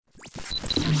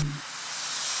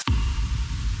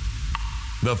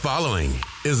The following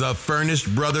is a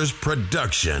Furnished Brothers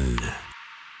production.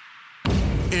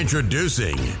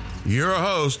 Introducing your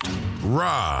host,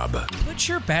 Rob. Put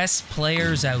your best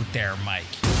players out there, Mike.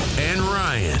 And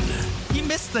Ryan. He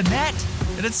missed the net,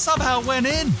 and it somehow went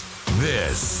in.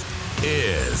 This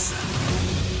is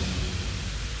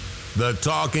the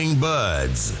Talking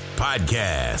Buds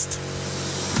podcast.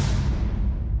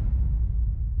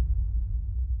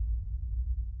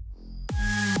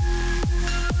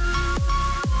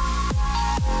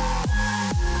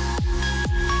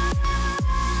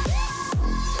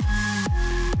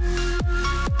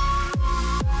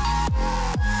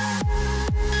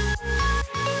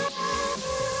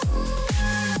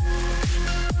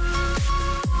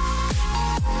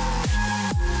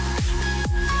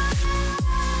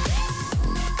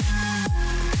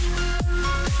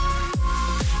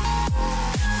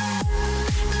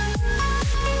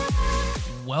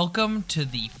 Welcome to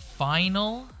the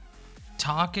final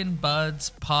Talkin'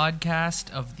 Buds podcast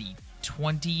of the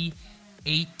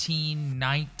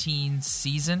 2018-19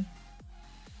 season.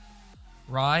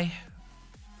 Rye,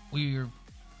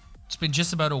 it's been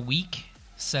just about a week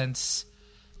since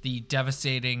the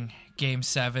devastating Game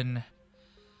 7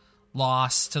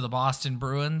 loss to the Boston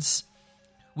Bruins.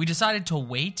 We decided to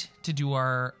wait to do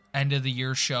our end of the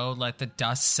year show, let the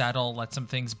dust settle, let some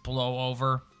things blow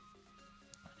over.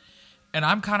 And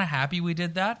I'm kind of happy we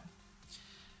did that.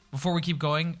 Before we keep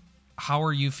going, how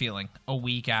are you feeling a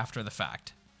week after the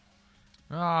fact?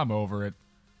 I'm over it.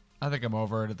 I think I'm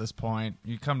over it at this point.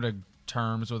 You come to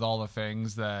terms with all the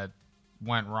things that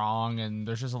went wrong, and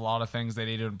there's just a lot of things they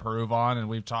need to improve on, and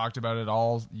we've talked about it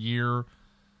all year,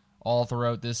 all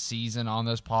throughout this season on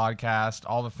this podcast,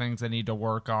 all the things they need to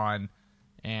work on.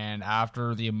 And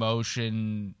after the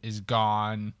emotion is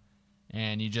gone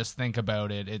and you just think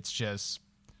about it, it's just...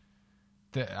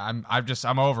 I'm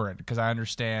over it because I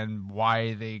understand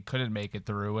why they couldn't make it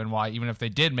through and why even if they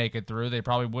did make it through, they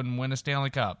probably wouldn't win a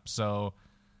Stanley Cup. So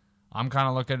I'm kind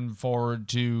of looking forward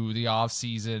to the off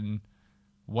season,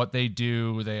 what they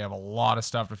do. They have a lot of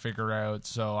stuff to figure out.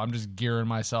 So I'm just gearing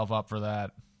myself up for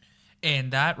that.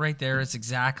 And that right there is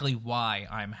exactly why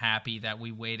I'm happy that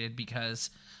we waited, because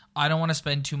I don't want to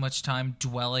spend too much time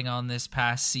dwelling on this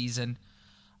past season.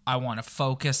 I want to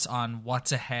focus on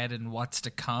what's ahead and what's to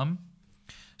come.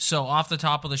 So off the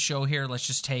top of the show here, let's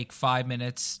just take 5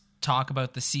 minutes, talk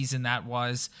about the season that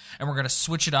was, and we're going to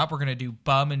switch it up. We're going to do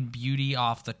bum and beauty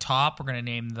off the top. We're going to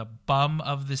name the bum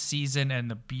of the season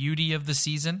and the beauty of the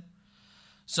season.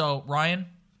 So, Ryan,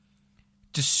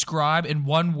 describe in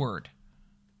one word,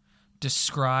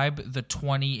 describe the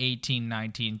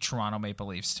 2018-19 Toronto Maple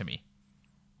Leafs to me.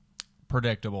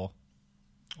 Predictable.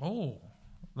 Oh,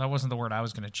 that wasn't the word I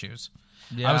was going to choose.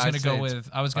 Yeah, I was going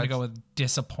to go with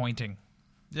disappointing.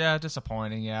 Yeah,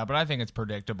 disappointing, yeah, but I think it's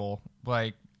predictable.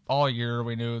 Like, all year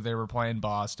we knew they were playing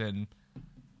Boston,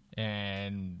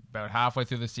 and about halfway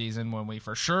through the season, when we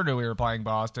for sure knew we were playing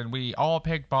Boston, we all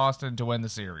picked Boston to win the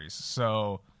series.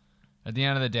 So, at the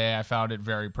end of the day, I found it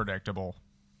very predictable.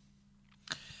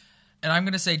 And I'm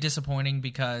going to say disappointing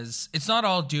because it's not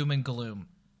all doom and gloom.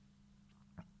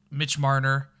 Mitch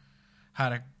Marner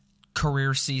had a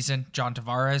career season. John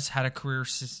Tavares had a career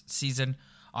season.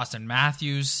 Austin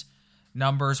Matthews'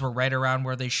 numbers were right around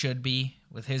where they should be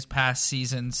with his past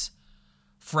seasons.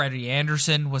 Freddie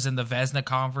Anderson was in the Vezina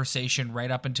conversation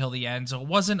right up until the end, so it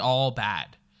wasn't all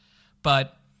bad.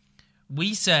 But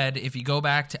we said, if you go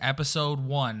back to episode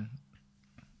 1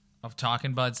 of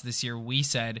Talkin' Buds this year, we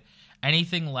said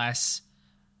anything less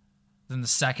than the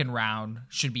second round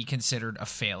should be considered a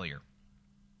failure.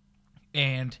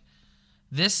 And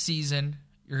this season,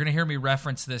 you're going to hear me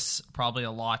reference this probably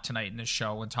a lot tonight in this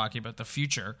show when talking about the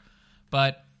future,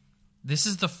 but this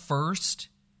is the first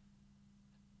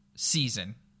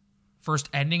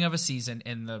ending of a season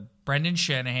in the Brendan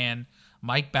Shanahan,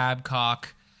 Mike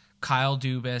Babcock, Kyle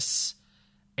Dubas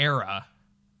era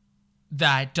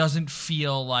that doesn't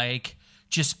feel like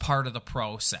just part of the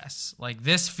process. Like,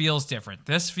 this feels different.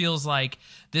 This feels like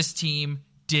this team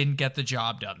didn't get the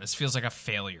job done. This feels like a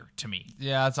failure to me.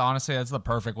 Yeah, that's the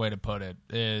perfect way to put it,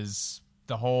 is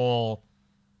the whole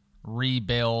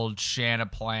rebuild Shanna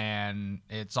plan.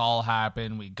 It's all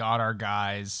happened. We got our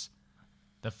guys.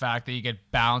 The fact that you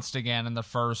get bounced again in the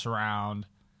first round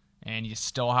and you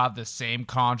still have the same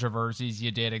controversies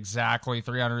you did exactly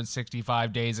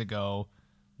 365 days ago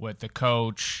with the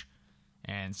coach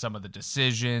and some of the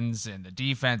decisions and the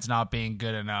defense not being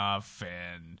good enough,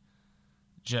 and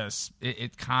just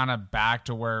it kind of back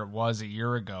to where it was a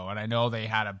year ago. And I know they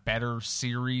had a better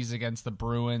series against the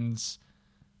Bruins,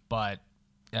 but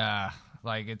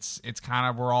like it's kind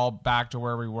of, we're all back to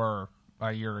where we were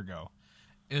a year ago.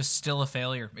 it was still a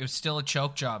failure. It was still a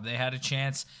choke job. They had a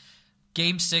chance.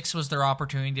 Game 6 was their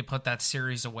opportunity to put that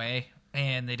series away,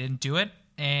 and they didn't do it,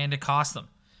 and it cost them.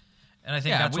 And I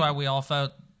think that's why we all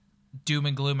felt doom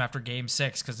and gloom after Game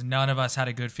 6, because none of us had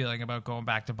a good feeling about going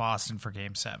back to Boston for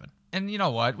Game 7. And you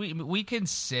know what? We can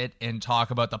sit and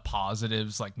talk about the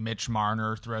positives like Mitch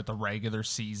Marner throughout the regular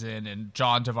season and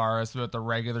John Tavares throughout the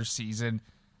regular season.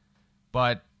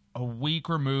 But a week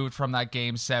removed from that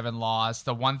Game 7 loss,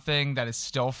 the one thing that is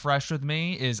still fresh with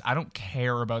me is I don't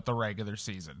care about the regular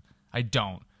season. I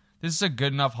don't. This is a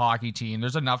good enough hockey team.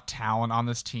 There's enough talent on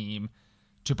this team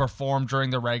to perform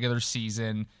during the regular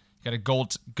season. You got a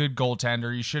good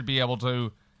goaltender. You should be able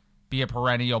to be a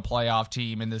perennial playoff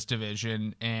team in this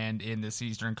division and in this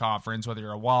Eastern Conference, whether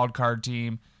you're a wild card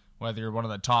team, whether you're one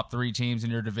of the top 3 teams in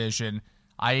your division.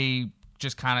 I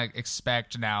just kind of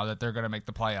expect now that they're going to make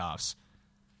the playoffs.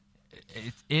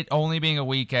 It only being a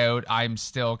week out, I'm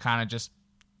still kind of just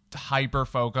hyper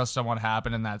focused on what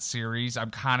happened in that series.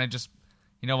 I'm kind of just,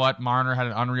 you know what, Marner had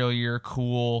an unreal year,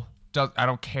 cool. I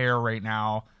don't care right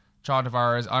now. John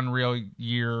Tavares, unreal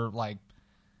year, like,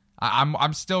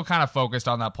 I'm still kind of focused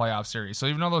on that playoff series. So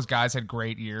even though those guys had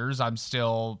great years, I'm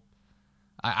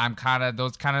kind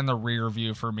of in the rear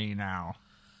view for me now.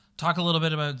 Talk a little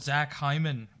bit about Zach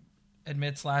Hyman.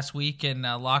 Admits last week in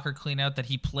locker cleanout that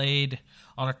he played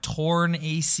on a torn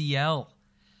ACL.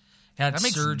 Had that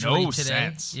makes surgery no today.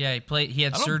 sense. Yeah, he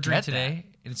had surgery today,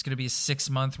 and it's going to be a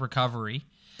 6-month recovery.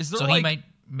 So he might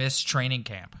miss training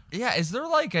camp. Yeah, is there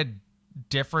like a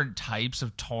different types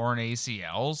of torn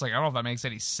ACLs? Like, I don't know if that makes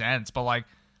any sense, but like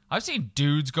I've seen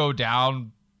dudes go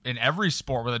down in every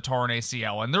sport with a torn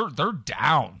ACL, and they're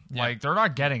down. Yeah. Like they're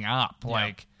not getting up. Yeah.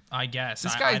 Like I guess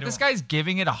this guy's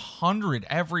giving it 100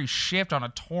 every shift on a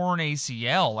torn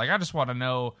ACL. Like I just want to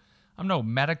know. I'm no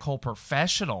medical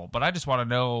professional, but I just want to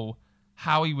know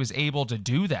how he was able to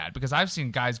do that, because I've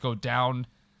seen guys go down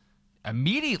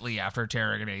immediately after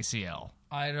tearing an ACL.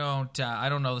 I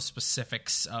don't know the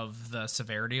specifics of the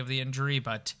severity of the injury,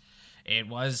 but it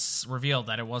was revealed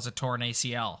that it was a torn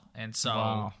ACL, and so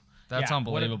wow. That's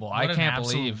unbelievable. What I can't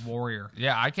believe warrior.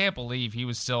 Yeah, I can't believe he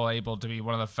was still able to be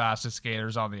one of the fastest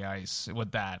skaters on the ice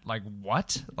with that. Like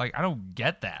what? Like I don't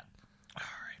get that. All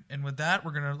right, and with that,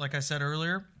 we're gonna, like I said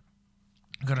earlier,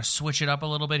 I'm gonna switch it up a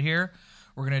little bit here.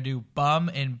 We're gonna do bum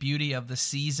and beauty of the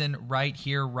season right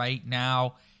here, right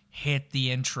now. Hit the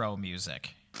intro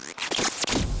music.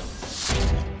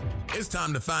 It's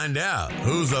time to find out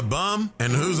who's a bum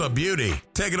and who's a beauty.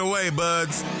 Take it away,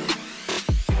 buds.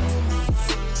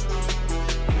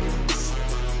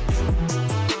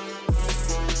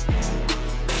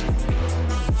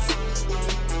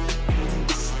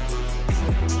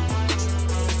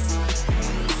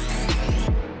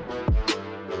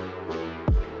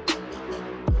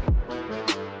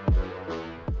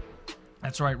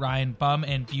 That's right, Ryan. Bum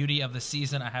and beauty of the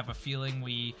season. I have a feeling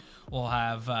we will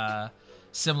have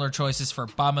similar choices for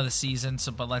bum of the season.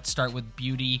 But let's start with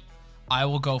beauty. I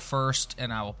will go first,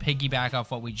 and I will piggyback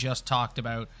off what we just talked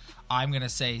about. I'm going to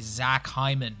say Zach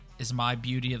Hyman is my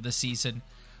beauty of the season.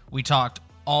 We talked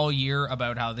all year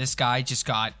about how this guy just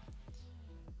got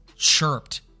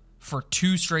chirped for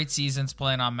 2 straight seasons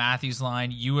playing on Matthews'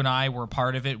 line. You and I were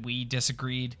part of it. We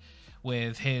disagreed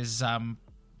with his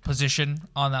position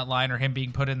on that line, or him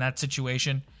being put in that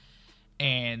situation.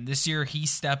 And this year he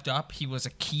stepped up. He was a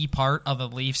key part of the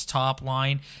Leafs top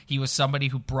line. He was somebody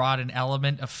who brought an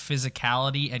element of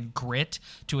physicality and grit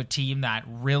to a team that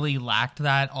really lacked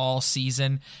that all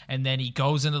season. And then he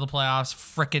goes into the playoffs,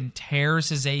 frickin' tears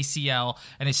his ACL,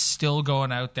 and is still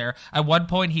going out there. At one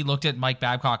point he looked at Mike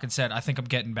Babcock and said, "I think I'm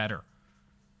getting better,"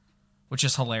 which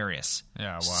is hilarious.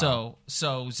 Yeah, wow.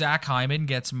 So Zach Hyman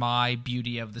gets my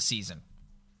beauty of the season.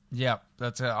 Yep,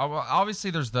 that's it.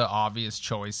 Obviously, there's the obvious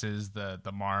choices, the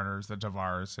Marners, the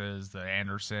Tavareses, the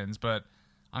Andersons, but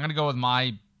I'm going to go with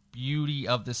my beauty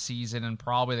of the season, and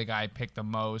probably the guy I picked the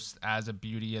most as a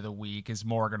beauty of the week is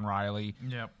Morgan Rielly.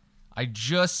 Yep. I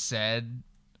just said,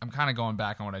 I'm kind of going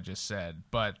back on what I just said,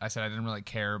 but I said I didn't really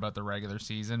care about the regular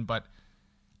season, but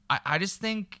I just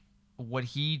think what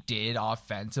he did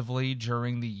offensively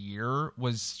during the year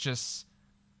was just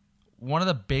one of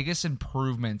the biggest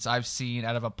improvements I've seen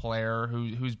out of a player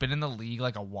who's been in the league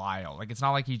like a while. Like, it's not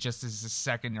like he just is his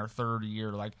second or third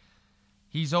year. Like,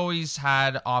 he's always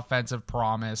had offensive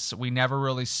promise. We never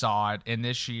really saw it. And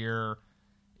this year,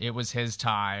 it was his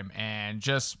time. And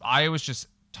I was just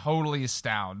totally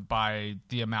astounded by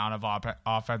the amount of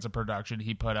offensive production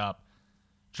he put up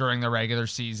during the regular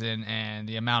season and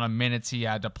the amount of minutes he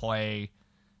had to play,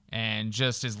 and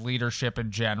just his leadership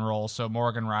in general. So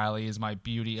Morgan Rielly is my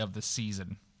beauty of the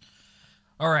season.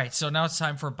 All right, so now it's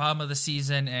time for bum of the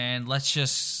season, and let's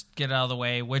just get out of the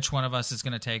way. Which one of us is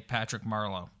going to take Patrick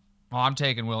Marleau? Well, I'm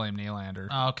taking William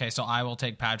Nylander. Okay, so I will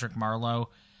take Patrick Marleau.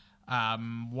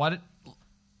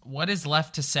 What is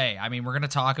left to say? I mean, we're going to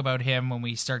talk about him when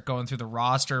we start going through the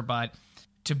roster, but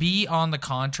to be on the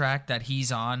contract that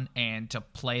he's on and to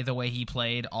play the way he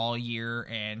played all year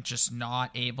and just not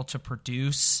able to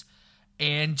produce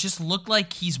and just look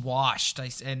like he's washed,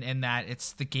 and that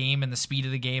it's the game and the speed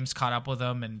of the game's caught up with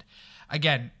him. And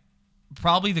again,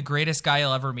 probably the greatest guy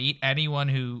you'll ever meet. Anyone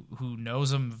who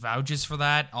knows him vouches for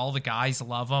that. All the guys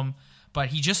love him, but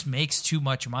he just makes too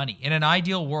much money. In an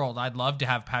ideal world, I'd love to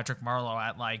have Patrick Marleau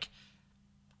at like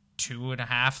 $2.5,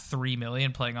 $3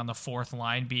 million, playing on the fourth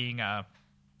line, being a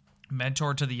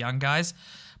mentor to the young guys,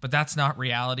 but that's not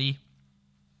reality.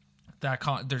 That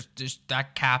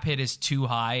cap hit is too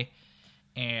high,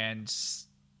 and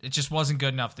it just wasn't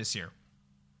good enough this year.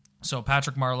 So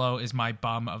Patrick Marleau is my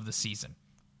bum of the season.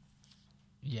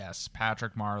 Yes,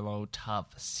 Patrick Marleau,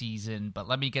 tough season. But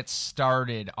let me get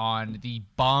started on the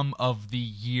bum of the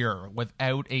year.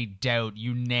 Without a doubt,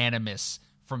 unanimous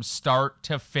from start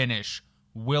to finish,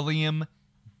 William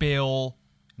Bill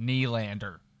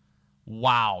Nylander.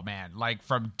 Wow, man. Like,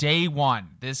 from day one,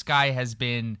 this guy has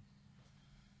been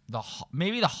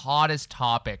maybe the hottest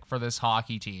topic for this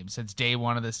hockey team since day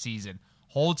one of the season.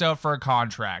 Holds out for a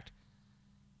contract.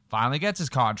 Finally gets his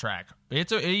contract.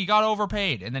 He got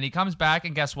overpaid. And then he comes back,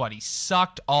 and guess what? He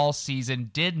sucked all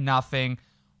season, did nothing.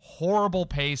 Horrible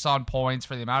pace on points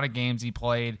for the amount of games he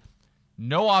played.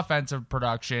 No offensive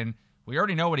production. We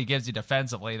already know what he gives you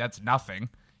defensively. That's nothing.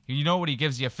 You know what he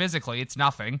gives you physically. It's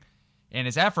nothing. And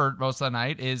his effort most of the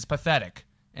night is pathetic.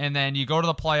 And then you go to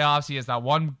the playoffs. He has that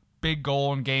one big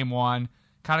goal in game one.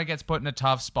 Kind of gets put in a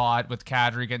tough spot with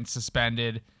Kadri getting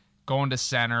suspended, going to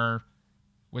center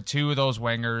with two of those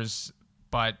wingers.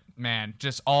 But, man,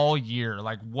 just all year,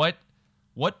 like, what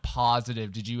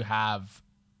positive did you have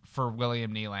for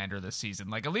William Nylander this season?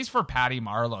 Like, at least for Patty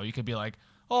Marleau, you could be like,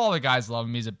 oh, the guys love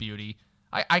him. He's a beauty.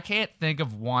 I can't think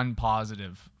of one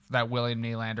positive that William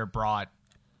Nylander brought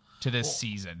to this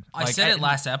season. I said it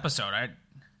last episode.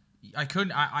 I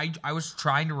couldn't. I was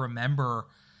trying to remember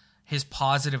his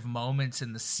positive moments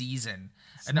in the season,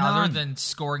 and other than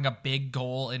scoring a big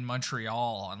goal in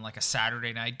Montreal on like a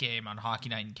Saturday night game on Hockey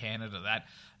Night in Canada,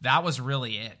 that was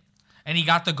really it. And he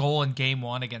got the goal in Game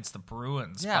 1 against the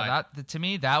Bruins. Yeah, to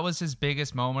me, that was his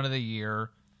biggest moment of the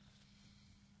year.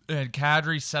 And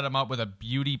Kadri set him up with a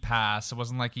beauty pass. It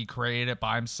wasn't like he created it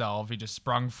by himself. He just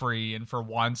sprung free, and for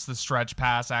once, the stretch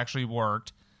pass actually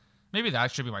worked. Maybe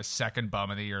that should be my second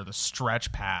bum of the year, the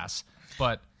stretch pass.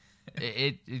 But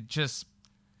it just...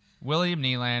 William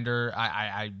Nylander,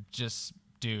 I just...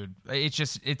 Dude,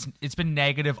 it's been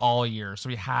negative all year, so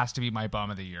he has to be my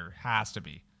bum of the year. Has to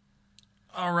be.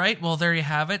 All right, well, there you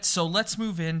have it. So let's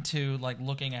move into like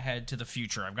looking ahead to the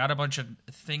future. I've got a bunch of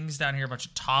things down here, a bunch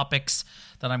of topics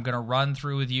that I'm going to run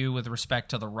through with you with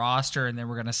respect to the roster, and then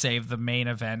we're going to save the main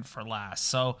event for last.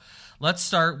 So let's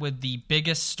start with the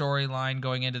biggest storyline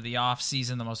going into the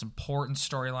offseason, the most important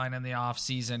storyline in the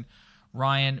offseason.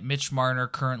 Ryan, Mitch Marner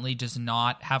currently does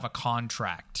not have a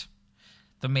contract.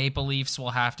 The Maple Leafs will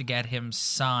have to get him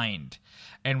signed,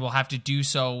 and will have to do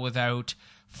so without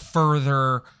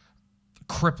further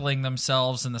crippling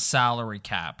themselves in the salary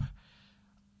cap.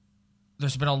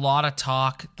 There's been a lot of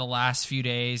talk the last few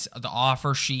days. The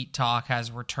offer sheet talk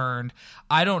has returned.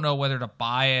 I don't know whether to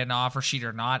buy an offer sheet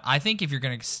or not. I think if you're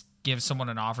going to give someone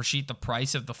an offer sheet, the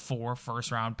price of the 4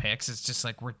 first-round picks is just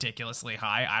like ridiculously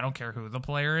high. I don't care who the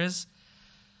player is.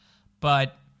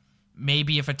 But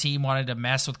maybe if a team wanted to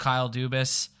mess with Kyle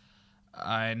Dubas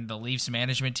and the Leafs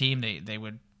management team, they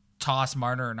would toss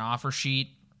Marner an offer sheet.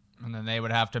 And then they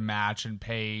would have to match and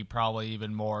pay probably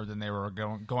even more than they were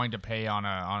going to pay on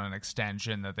an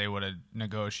extension that they would have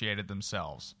negotiated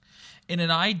themselves. In an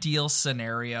ideal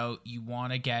scenario, you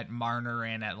want to get Marner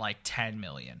in at like $10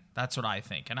 million. That's what I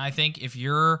think. And I think if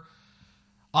you're...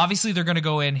 Obviously, they're going to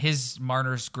go in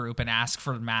Marner's group and ask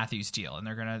for the Matthews deal. And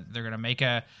they're gonna make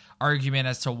a argument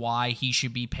as to why he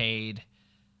should be paid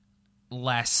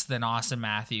less than Austin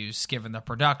Matthews, given the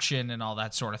production and all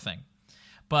that sort of thing.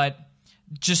 But...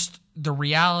 just the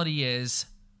reality is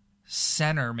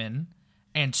centermen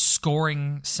and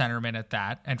scoring centermen at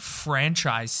that and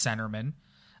franchise centermen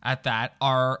at that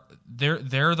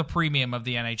they're the premium of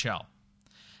the NHL.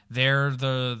 They're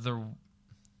the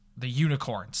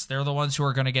unicorns. They're the ones who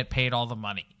are going to get paid all the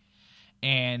money.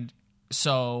 And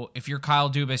so if you're Kyle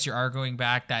Dubas, you're arguing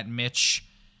back that Mitch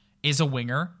is a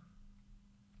winger.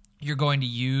 You're going to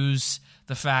use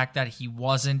the fact that he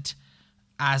wasn't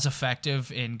as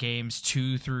effective in games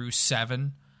 2 through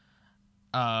 7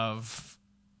 of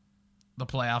the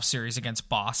playoff series against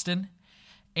Boston,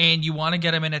 and you want to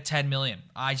get him in at $10 million.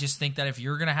 I just think that if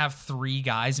you're going to have 3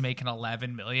 guys making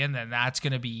 $11 million, then that's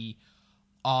going to be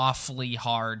awfully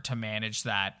hard to manage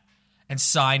that and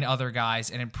sign other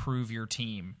guys and improve your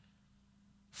team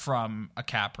from a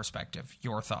cap perspective.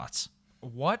 Your thoughts?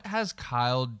 What has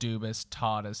Kyle Dubas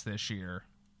taught us this year?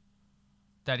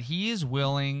 That he is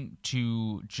willing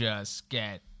to just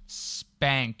get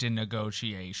spanked in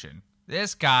negotiation.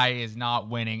 This guy is not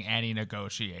winning any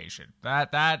negotiation.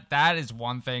 That is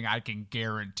one thing I can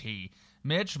guarantee.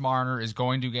 Mitch Marner is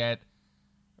going to get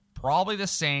probably the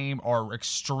same or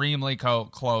extremely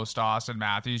close to Austin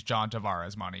Matthews, John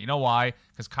Tavares money. You know why?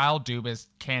 Because Kyle Dubas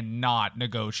cannot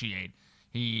negotiate.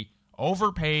 He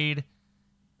overpaid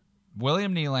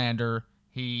William Nylander.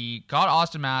 He got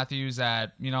Austin Matthews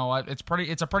at, you know what, it's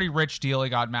a pretty rich deal he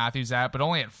got Matthews at, but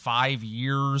only at 5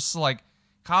 years. Like,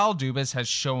 Kyle Dubas has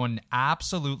shown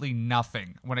absolutely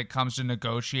nothing when it comes to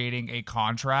negotiating a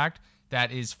contract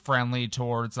that is friendly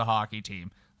towards the hockey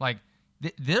team. Like,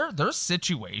 their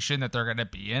situation that they're going to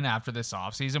be in after this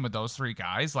offseason with those 3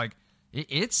 guys, like,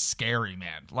 it's scary,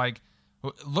 man. Like,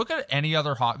 look at any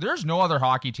other there's no other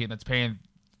hockey team that's paying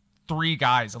 3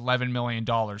 guys $11 million.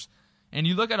 And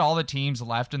you look at all the teams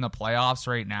left in the playoffs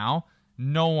right now,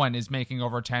 no one is making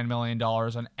over $10 million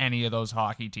on any of those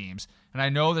hockey teams. And I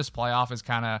know this playoff is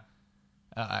kind of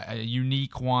a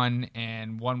unique one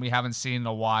and one we haven't seen in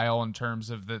a while in terms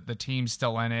of the teams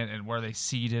still in it and where they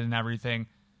seeded and everything.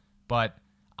 But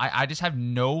I just have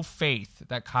no faith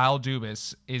that Kyle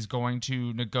Dubas is going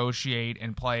to negotiate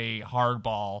and play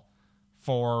hardball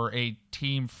for a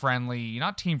team-friendly,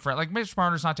 not team-friendly, like Mitch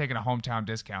Marner's not taking a hometown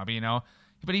discount,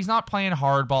 but he's not playing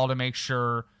hardball to make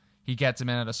sure he gets him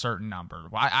in at a certain number.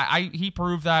 He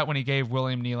proved that when he gave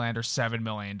William Nylander $7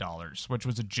 million, which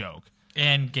was a joke.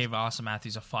 And gave Austin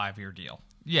Matthews a 5-year deal.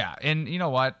 Yeah, and you know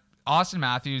what? Austin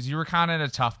Matthews, you were kind of in a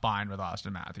tough bind with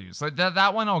Austin Matthews. Like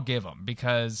that one I'll give him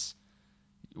because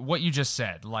what you just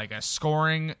said, like a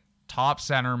scoring top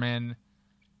centerman,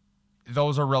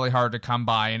 those are really hard to come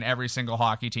by, and every single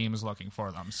hockey team is looking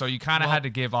for them. So you kind of had to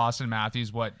give Austin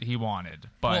Matthews what he wanted.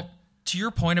 But to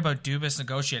your point about Dubas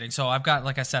negotiating, so I've got,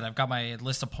 like I said, I've got my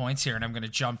list of points here, and I'm going to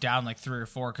jump down like 3 or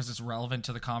 4 because it's relevant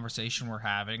to the conversation we're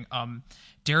having.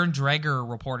 Darren Dreger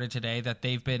reported today that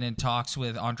they've been in talks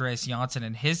with Andreas Janssen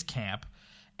and his camp,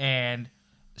 and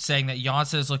saying that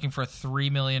Janssen is looking for a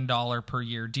 $3 million per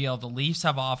year deal. The Leafs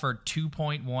have offered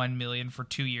 $2.1 million for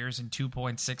 2 years and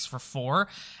 $2.6 for 4,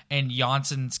 and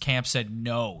Janssen's camp said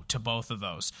no to both of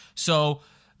those. So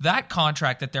that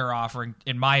contract that they're offering,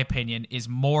 in my opinion, is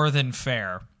more than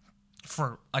fair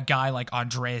for a guy like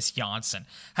Andreas Janssen.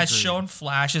 Has shown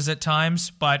flashes at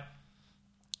times, but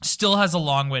still has a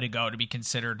long way to go to be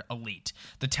considered elite.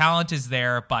 The talent is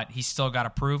there, but he's still got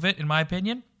to prove it, in my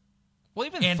opinion. Well,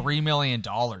 even $3 million,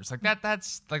 like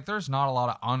that's like there's not a lot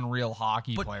of unreal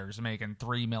hockey players making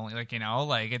 $3 million. Like,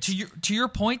 like it's to your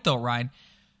point though, Ryan.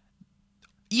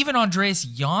 Even Andreas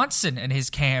Janssen and his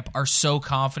camp are so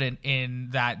confident in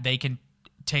that they can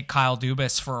take Kyle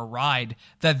Dubas for a ride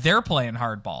that they're playing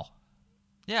hardball.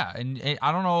 Yeah, and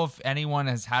I don't know if anyone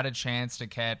has had a chance to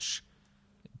catch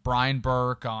Brian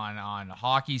Burke on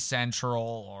Hockey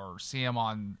Central or see him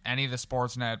on any of the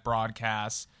Sportsnet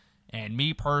broadcasts. And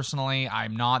me personally,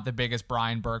 I'm not the biggest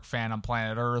Brian Burke fan on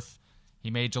planet Earth.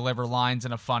 He may deliver lines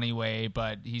in a funny way,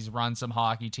 but he's run some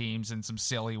hockey teams in some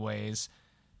silly ways.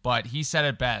 But he said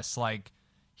it best. Like,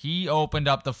 he opened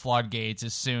up the floodgates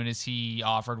as soon as he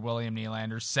offered William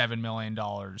Nylander $7 million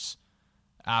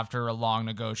after a long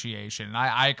negotiation. And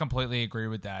I completely agree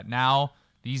with that. Now,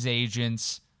 these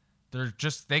agents,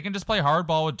 they can just play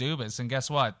hardball with Dubas. And guess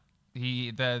what?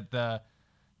 The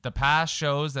past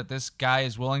shows that this guy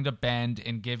is willing to bend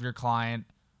and give your client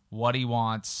what he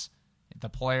wants, the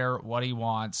player what he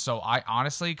wants. So I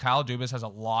honestly, Kyle Dubas has a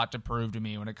lot to prove to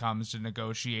me when it comes to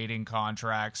negotiating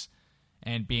contracts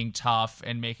and being tough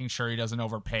and making sure he doesn't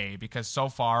overpay, because so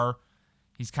far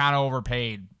he's kind of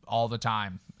overpaid all the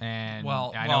time. And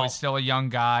I know he's still a young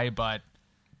guy, but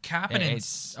Janssen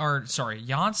has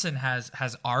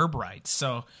arb rights.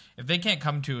 So if they can't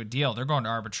come to a deal, they're going to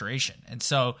arbitration. And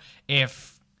so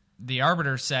if the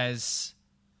arbiter says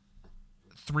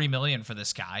 $3 million for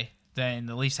this guy, then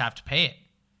the Leafs have to pay it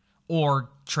or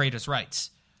trade his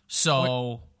rights.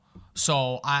 So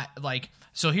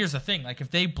here's the thing: like, if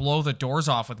they blow the doors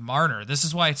off with Marner, this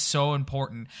is why it's so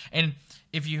important. And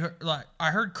if you heard,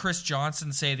 I heard Chris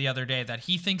Johnson say the other day that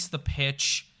he thinks the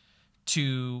pitch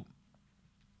to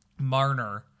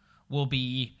Marner will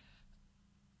be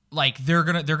like they're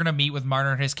gonna meet with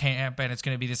Marner in his camp, and it's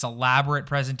gonna be this elaborate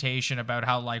presentation about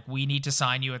how like we need to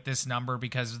sign you at this number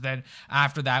because then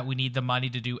after that we need the money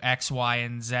to do X, Y,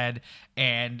 and Z,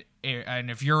 and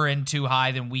if you're in too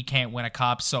high, then we can't win a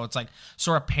cup. So it's like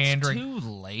sort of pandering. It's too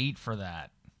late for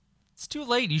that. It's too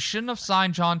late. You shouldn't have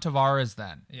signed John Tavares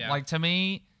then. Yeah. Like, to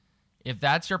me, if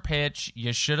that's your pitch,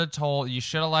 you should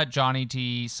have let Johnny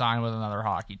T sign with another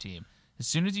hockey team. As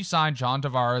soon as you signed John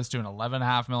Tavares to an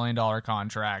 $11.5 million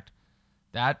contract,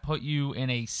 that put you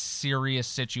in a serious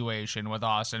situation with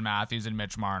Austin Matthews and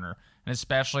Mitch Marner, and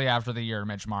especially after the year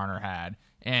Mitch Marner had.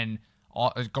 And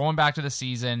going back to the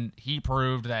season, he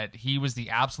proved that he was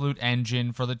the absolute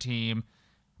engine for the team,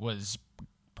 was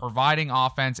providing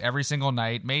offense every single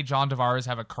night, made John Tavares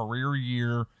have a career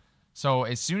year. So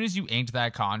as soon as you inked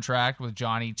that contract with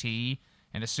Johnny T,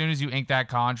 and as soon as you inked that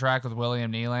contract with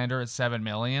William Nylander at $7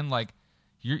 million, like,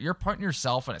 you're putting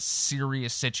yourself in a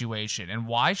serious situation. And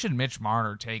why should Mitch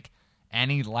Marner take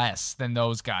any less than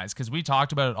those guys? Because we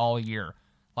talked about it all year.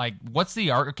 Like, what's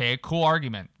the okay? Cool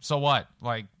argument. So what?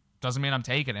 Like, doesn't mean I'm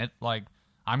taking it. Like,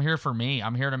 I'm here for me.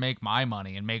 I'm here to make my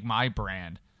money and make my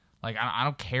brand. Like, I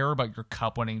don't care about your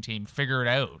cup winning team. Figure it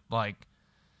out. Like,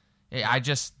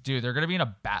 dude, they're gonna be in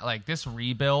a like, this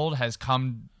rebuild has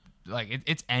come, like,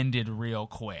 it's ended real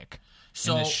quick.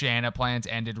 So and the Shanna plans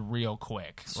ended real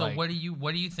quick. So like, what do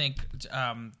you think?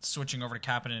 Switching over to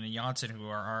Kapanen and Janssen, who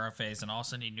are RFAs and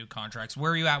also need new contracts,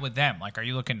 where are you at with them? Like, are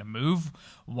you looking to move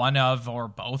one of or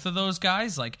both of those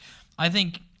guys? Like, I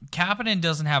think Kapanen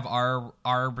doesn't have our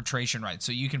arbitration rights,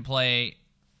 so you can play,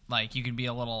 like, you can be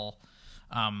a little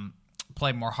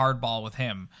play more hardball with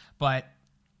him. But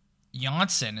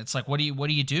Janssen, it's like, what do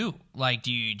you do? Like,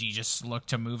 do you just look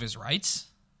to move his rights?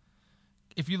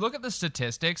 If you look at the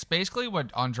statistics, basically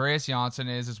what Andreas Janssen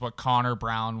is what Connor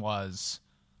Brown was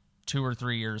 2 or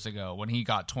 3 years ago when he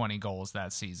got 20 goals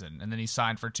that season, and then he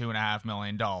signed for $2.5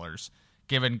 million.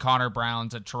 Given Connor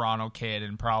Brown's a Toronto kid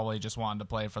and probably just wanted to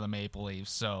play for the Maple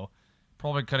Leafs, so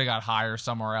probably could have got higher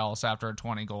somewhere else after a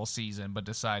 20-goal season, but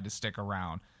decided to stick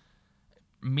around.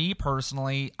 Me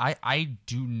personally, I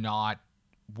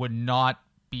would not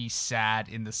be sad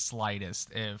in the slightest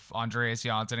if Andreas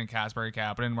Janssen and Kasperi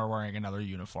Kapanen were wearing another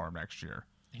uniform next year.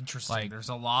 Interesting. Like, there's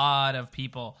a lot of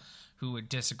people who would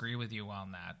disagree with you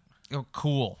on that. Oh,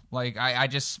 cool. Like, I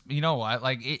just, you know what?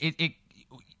 Like, it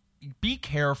be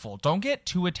careful. Don't get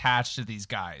too attached to these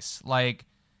guys. Like,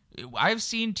 I've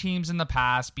seen teams in the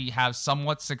past have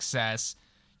somewhat success.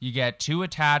 You get too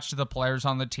attached to the players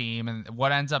on the team, and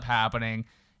what ends up happening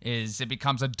is it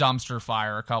becomes a dumpster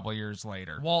fire a couple years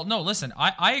later. Well, no, listen,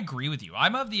 I agree with you.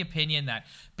 I'm of the opinion that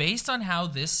based on how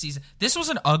this was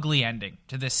an ugly ending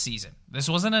to this season. This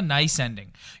wasn't a nice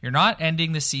ending. You're not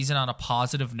ending the season on a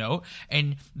positive note,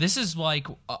 and this is like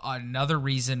another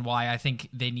reason why I think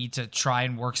they need to try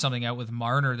and work something out with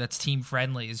Marner that's team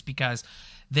friendly, is because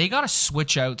they got to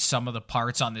switch out some of the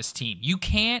parts on this team. You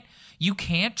can't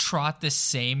trot the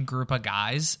same group of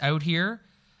guys out here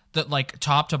that, like,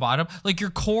 top to bottom, like, your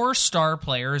core star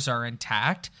players are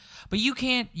intact, but you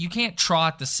can't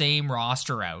trot the same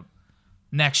roster out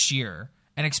next year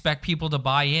and expect people to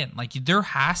buy in. Like, there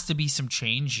has to be some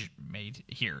change made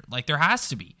here. Like, there has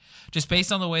to be, just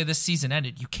based on the way this season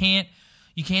ended. You can't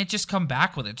just come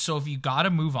back with it. So if you got to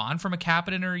move on from a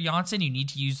Kapanen or a Janssen, you need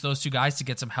to use those two guys to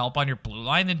get some help on your blue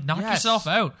line. Then knock yourself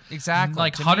out. Exactly.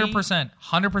 Like,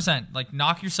 100%. Like,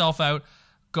 knock yourself out.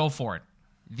 Go for it.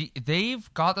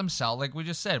 They've got themselves, like we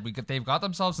just said, they've got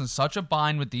themselves in such a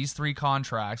bind with these 3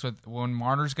 contracts with when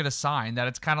Marner's going to sign that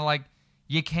it's kind of like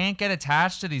you can't get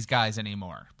attached to these guys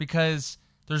anymore because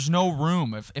there's no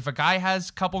room. If a guy has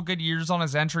a couple good years on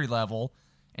his entry level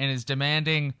and is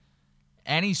demanding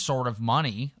any sort of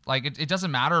money, like it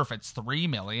doesn't matter if it's $3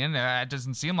 million. It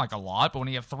doesn't seem like a lot, but when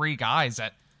you have 3 guys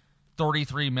at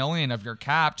 $33 million of your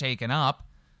cap taken up,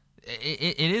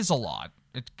 it is a lot.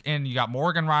 And you got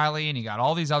Morgan Riley and you got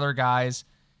all these other guys.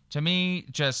 To me,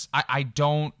 just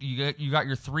you got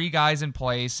your 3 guys in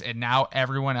place, and now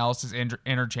everyone else is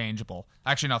interchangeable.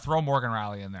 Actually, no, throw Morgan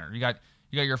Riley in there. You got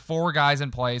your 4 guys in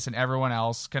place, and everyone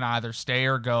else can either stay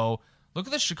or go. Look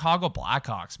at the Chicago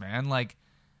Blackhawks, man. Like,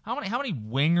 how many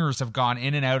wingers have gone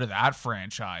in and out of that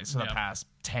franchise in the past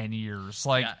 10 years?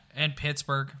 Like, and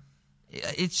Pittsburgh.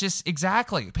 It's just,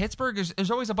 exactly. Pittsburgh,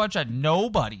 there's always a bunch of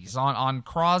nobodies on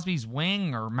Crosby's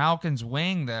wing or Malkin's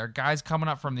wing. There are guys coming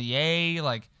up from the A.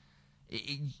 Like,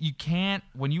 you can't,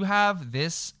 when you have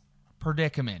this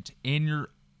predicament in your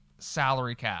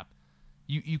salary cap,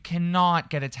 you cannot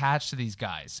get attached to these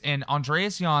guys. And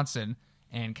Andreas Janssen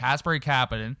and Kasperi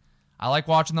Kapanen, I like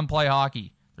watching them play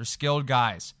hockey. They're skilled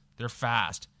guys. They're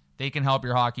fast. They can help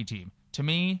your hockey team. To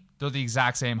me, they're the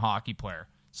exact same hockey player.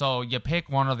 So you pick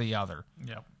one or the other.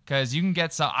 Yep. Because you can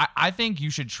get some. I think you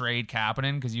should trade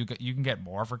Kapanen because you can get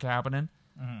more for Kapanen.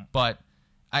 But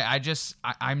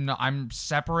I'm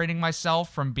separating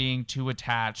myself from being too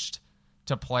attached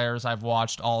to players I've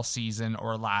watched all season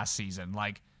or last season.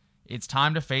 Like, it's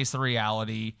time to face the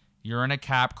reality. You're in a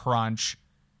cap crunch.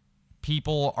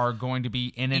 People are going to be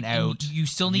in and out. You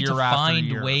still need to year after find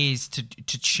year. ways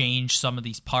to change some of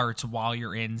these parts while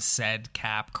you're in said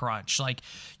cap crunch. Like,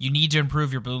 you need to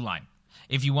improve your blue line.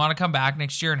 If you want to come back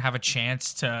next year and have a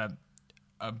chance to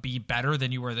be better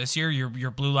than you were this year,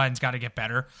 your blue line's got to get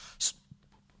better.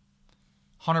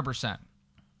 100%.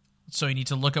 So you need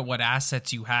to look at what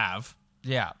assets you have.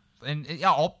 Yeah. And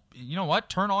you know what?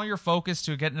 Turn all your focus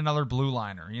to getting another blue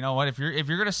liner. You know what? If you're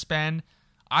going to spend,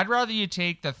 I'd rather you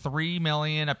take the $3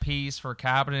 million a piece for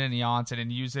Kapanen and Janssen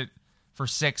and use it for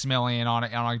 $6 million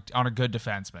on a good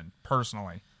defenseman,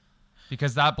 personally,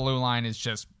 because that blue line is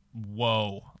just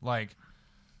whoa. Like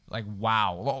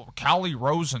wow. Oh, Calle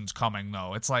Rosen's coming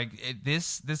though. It's like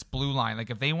this blue line. Like,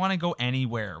 if they want to go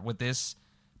anywhere with this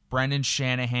Brendan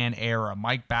Shanahan era,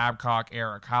 Mike Babcock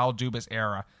era, Kyle Dubas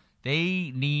era,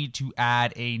 they need to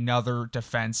add another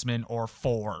defenseman or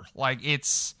 4. Like,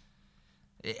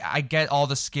 I get all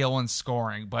the skill and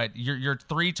scoring, but your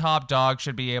 3 top dogs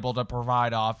should be able to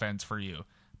provide offense for you.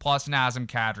 Plus Nazem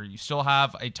Kadri. You still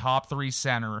have a top 3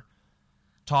 center.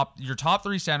 Your top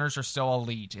 3 centers are still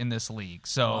elite in this league.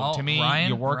 So to me, Ryan,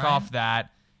 you work off that.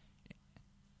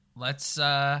 Let's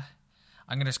I'm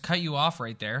going to cut you off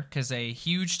right there because a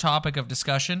huge topic of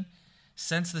discussion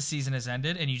since the season has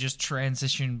ended, and you just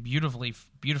transitioned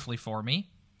beautifully for me.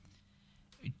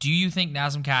 Do you think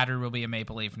Nazem Kadri will be a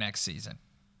Maple Leaf next season?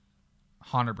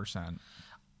 100%.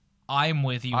 I'm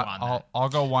with you on that. I'll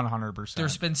go 100%.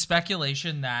 There's been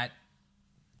speculation that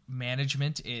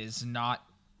management is not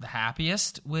the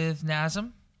happiest with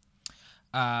Nazem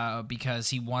because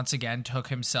he once again took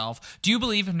himself. Do you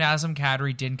believe if Nazem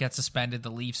Kadri didn't get suspended,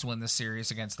 the Leafs win the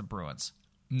series against the Bruins?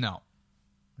 No.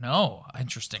 No,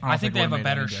 interesting. I I think they have a made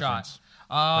better any shot. difference,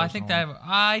 I think they have.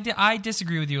 I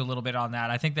disagree with you a little bit on that.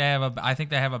 I think they have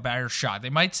a better shot. They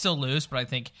might still lose, but I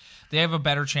think they have a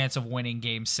better chance of winning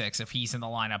Game 6 if he's in the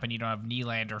lineup and you don't have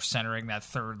Nylander centering that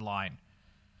third line.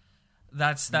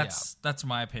 That's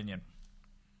my opinion.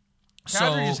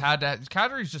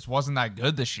 Kadri just wasn't that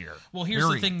good this year. Well, here's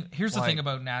the thing. Here's the thing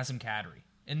about Nazem Kadri,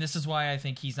 and this is why I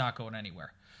think he's not going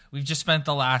anywhere. We've just spent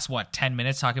the last 10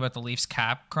 minutes talking about the Leafs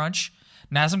cap crunch.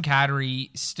 Nazem Kadri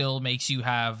still makes you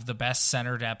have the best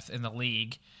center depth in the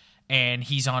league, and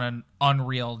he's on an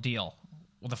unreal deal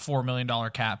with a $4 million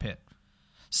cap hit.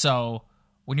 So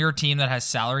when you're a team that has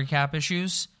salary cap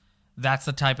issues, that's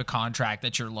the type of contract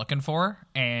that you're looking for,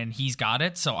 and he's got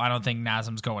it. So I don't think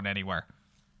Nazem's going anywhere.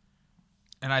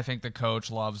 And I think the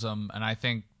coach loves him, and I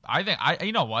think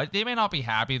you know what? They may not be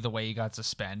happy the way he got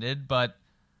suspended, but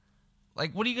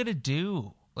like, what are you gonna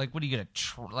do? Like, what are you gonna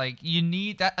you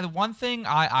need that. The one thing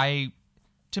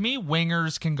to me,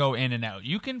 wingers can go in and out.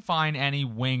 You can find any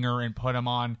winger and put him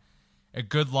on a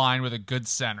good line with a good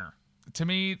center. To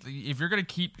me, if you're gonna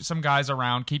keep some guys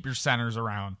around, keep your centers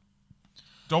around.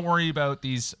 Don't worry about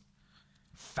these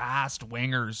fast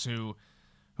wingers who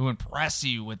impress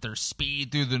you with their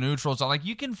speed through the neutrals. Like,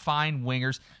 you can find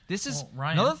wingers. This is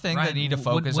another thing they need to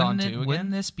focus on too.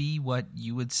 Wouldn't this be what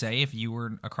you would say if you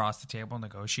were across the table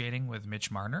negotiating with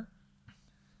Mitch Marner?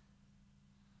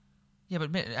 Yeah,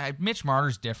 but Mitch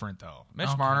Marner's different though.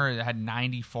 Mitch Marner had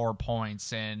 94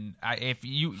 points, and if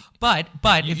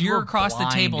you're across the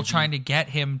table trying to get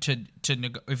him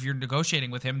if you're negotiating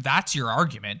with him, that's your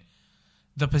argument.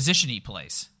 The position he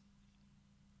plays.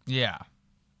 Yeah.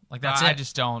 Like, that's it.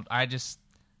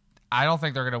 I don't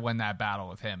think they're going to win that battle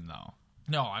with him though.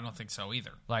 No, I don't think so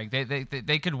either. Like,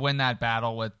 they could win that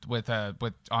battle with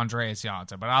Andreas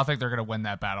Janssen, but I don't think they're going to win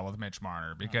that battle with Mitch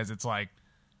Marner because it's like,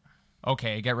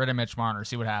 okay, get rid of Mitch Marner,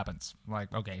 see what happens.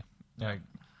 Like, okay, like,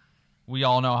 we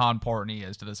all know how important he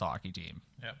is to this hockey team.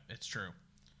 Yep, it's true.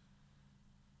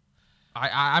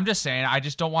 I'm just saying, I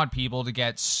just don't want people to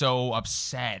get so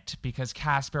upset because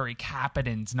Kasperi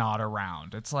Kapanen's not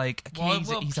around. It's like, okay, he's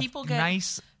a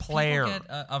nice player. People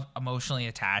get emotionally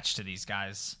attached to these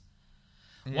guys.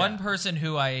 Yeah. One person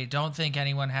who I don't think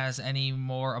anyone has any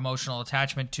more emotional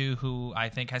attachment to, who I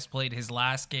think has played his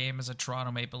last game as a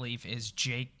Toronto Maple Leaf, is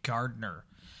Jake Gardiner.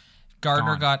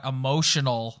 Gardiner got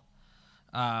emotional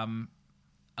on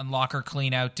locker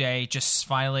cleanout day, just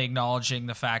finally acknowledging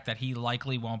the fact that he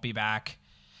likely won't be back,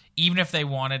 even if they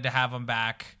wanted to have him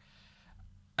back.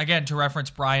 Again, to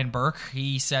reference Brian Burke,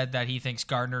 he said that he thinks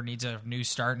Gardiner needs a new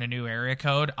start in a new area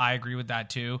code. I agree with that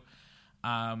too.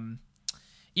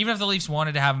 even if the Leafs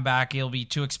wanted to have him back, it'll be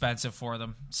too expensive for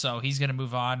them. So he's going to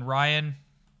move on. Ryan,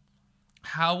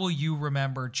 how will you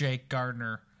remember Jake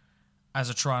Gardiner as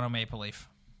a Toronto Maple Leaf?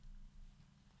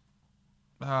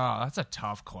 Oh, that's a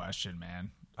tough question,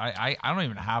 man. I don't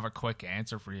even have a quick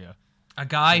answer for you. A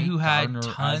guy Jake who had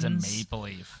Gardiner tons, as a Maple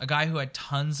Leaf. a guy who had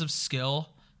tons of skill,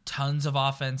 tons of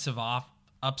offensive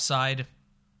upside,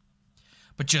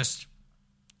 but just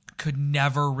could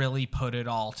never really put it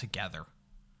all together.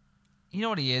 You know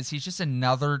what he is? He's just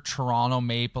another Toronto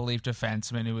Maple Leaf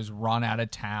defenseman who was run out of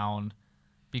town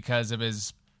because of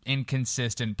his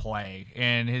inconsistent play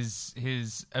and his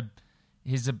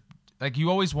like,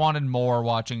 you always wanted more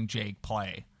watching Jake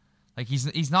play. Like,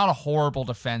 he's not a horrible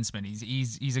defenseman.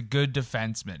 He's a good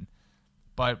defenseman.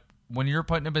 But when you're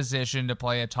put in a position to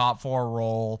play a top 4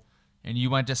 role and you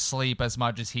went to sleep as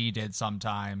much as he did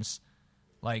sometimes,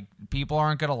 like, people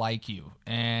aren't going to like you.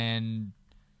 And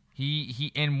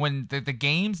and when the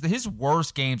games, his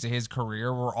worst games of his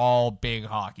career were all big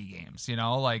hockey games, you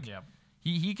know? Like, Yep.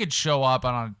 he could show up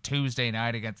on a Tuesday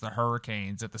night against the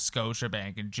Hurricanes at the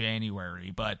Scotiabank in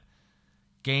January, but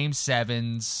Game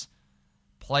 7s,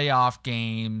 playoff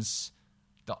games,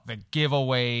 the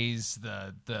giveaways,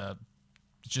 the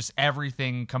just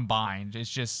everything combined. It's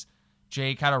just,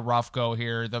 Jake had a rough go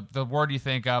here. The word you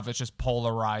think of is just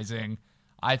polarizing.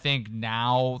 I think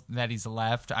now that he's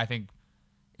left, I think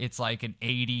it's like an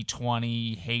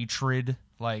 80-20 hatred.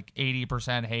 Like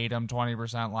 80% hate him,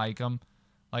 20% like him.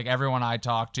 Like, everyone I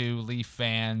talk to, Leaf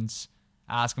fans,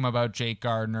 ask him about Jake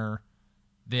Gardiner,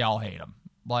 they all hate him.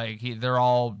 Like, they're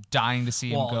all dying to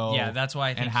see him go. Yeah, that's why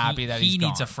I think he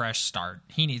needs a fresh start.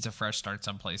 He needs a fresh start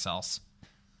someplace else,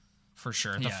 for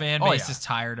sure. The fan base is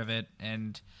tired of it,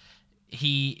 and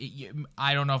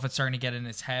I don't know if it's starting to get in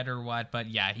his head or what, but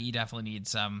yeah, he definitely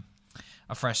needs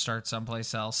a fresh start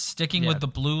someplace else. Sticking with the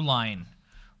blue line,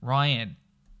 Ryan,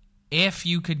 if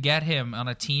you could get him on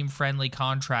a team-friendly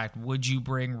contract, would you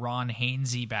bring Ron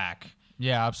Hainsey back?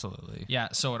 Yeah, absolutely. Yeah,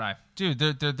 so would I. Dude,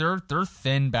 they're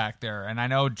thin back there, and I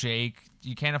know Jake.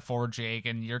 You can't afford Jake,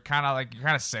 and you're kind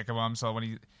of sick of him. So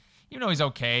when even though he's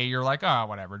okay, you're like, oh,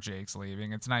 whatever. Jake's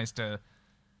leaving. It's nice to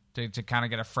kind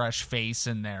of get a fresh face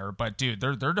in there. But dude,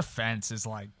 their defense is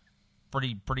like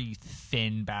pretty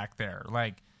thin back there.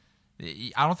 Like,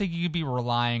 I don't think you could be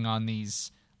relying on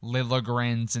these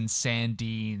Liljegren's and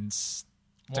Sandins.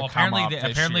 Well,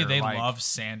 apparently they love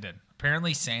Sandin.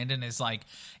 Apparently Sandin is like,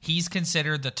 he's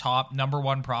considered the top number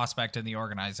 1 prospect in the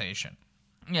organization.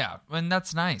 Yeah, and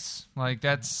that's nice. Like,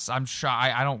 I'm sure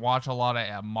I don't watch a lot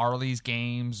of Marlies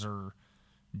games or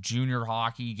junior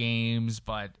hockey games,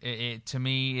 but to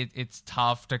me it's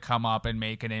tough to come up and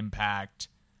make an impact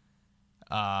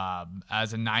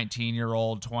as a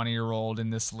 19-year-old, 20-year-old in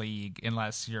this league,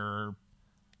 unless you're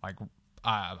like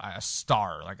a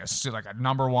star, like a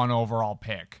number 1 overall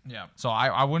pick. Yeah. So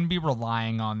I wouldn't be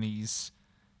relying on these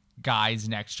guys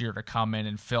next year to come in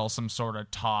and fill some sort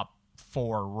of top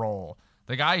 4 role.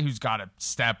 The guy who's got to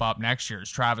step up next year is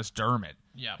Travis Dermott.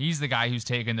 Yeah. He's the guy who's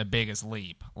taken the biggest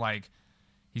leap. Like,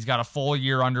 he's got a full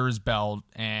year under his belt,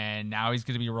 and now he's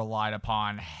going to be relied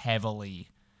upon heavily.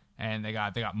 And they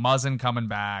got Muzzin coming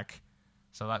back,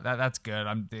 so that's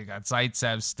good. They got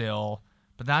Zaitsev still.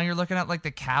 But now you're looking at, like,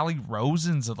 the Callie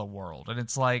Rosens of the world. And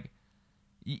it's like,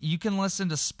 you can listen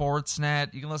to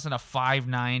Sportsnet, you can listen to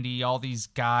 590, all these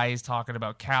guys talking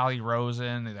about Callie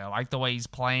Rosen. They like the way he's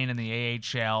playing in the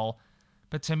AHL.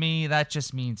 But to me, that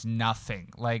just means nothing.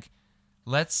 Like,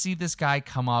 let's see this guy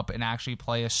come up and actually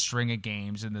play a string of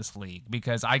games in this league.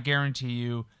 Because I guarantee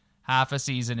you, half a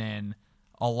season in,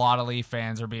 a lot of Leaf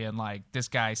fans are being like, this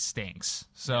guy stinks.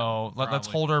 So let's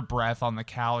hold our breath on the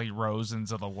Callie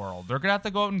Rosens of the world. They're going to have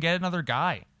to go out and get another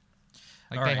guy.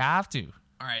 Like, they have to.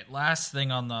 All right, last thing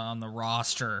on the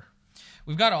roster.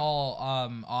 We've got all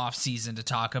off season to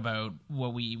talk about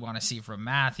what we want to see from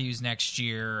Matthews next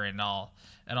year and all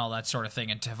that sort of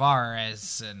thing, and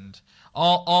Tavares and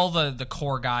all the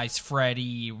core guys,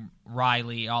 Freddie,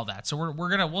 Riley, all that. So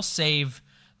we'll save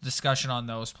discussion on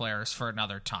those players for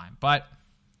another time. But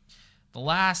the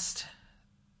last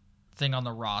thing on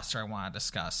the roster I want to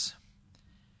discuss,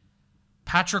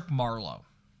 Patrick Marleau.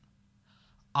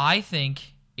 I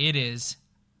think it is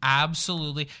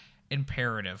absolutely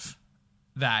imperative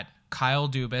that Kyle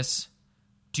Dubas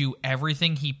do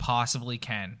everything he possibly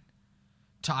can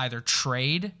to either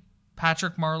trade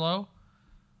Patrick Marleau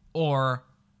or,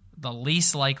 the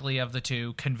least likely of the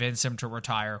two, convince him to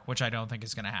retire, which I don't think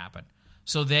is going to happen.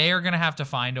 So they are going to have to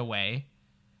find a way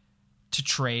to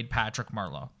trade Patrick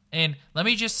Marleau. And let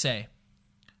me just say,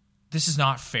 this is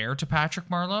not fair to Patrick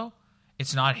Marleau.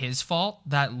 It's not his fault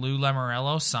that Lou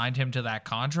Lamoriello signed him to that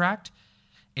contract.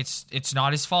 It's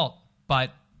not his fault,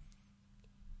 but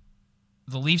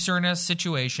the Leafs are in a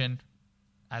situation,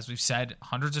 as we've said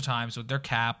hundreds of times with their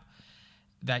cap,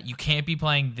 that you can't be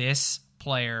playing this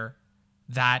player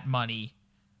that money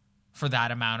for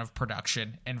that amount of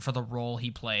production and for the role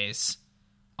he plays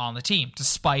on the team,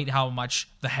 despite how much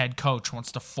the head coach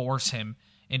wants to force him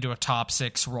into a top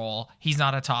 6 role. He's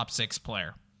not a top 6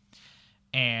 player.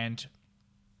 And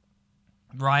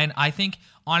Ryan, I think,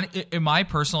 in my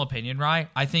personal opinion, Ryan,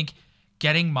 I think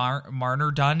getting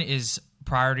Marner done is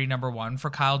priority number 1 for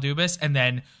Kyle Dubas, and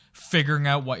then figuring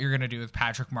out what you're going to do with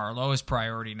Patrick Marleau is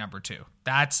priority number 2.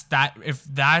 If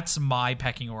that's my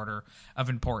pecking order of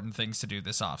important things to do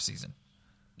this offseason.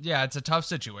 Yeah, it's a tough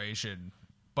situation,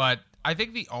 but I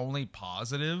think the only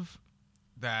positive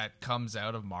that comes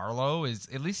out of Marleau is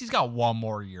at least he's got 1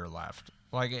 more year left.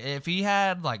 Like, if he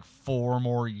had, 4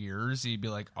 more years, he'd be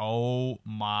like, oh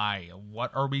my,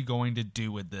 what are we going to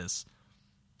do with this?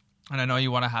 And I know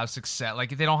you want to have success.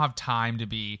 Like, they don't have time to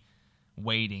be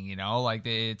waiting,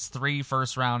 it's 3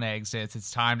 first-round exits.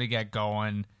 It's time to get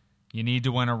going. You need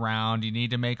to win a round. You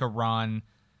need to make a run.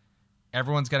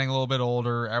 Everyone's getting a little bit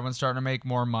older. Everyone's starting to make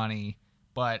more money.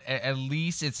 But at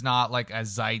least it's not like a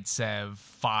Zaitsev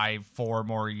 4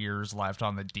 more years left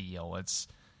on the deal.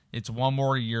 It's 1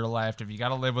 more year left. If you got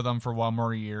to live with them for 1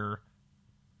 more year,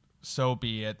 so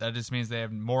be it. That just means they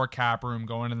have more cap room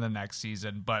going in the next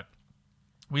season. But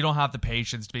we don't have the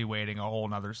patience to be waiting a whole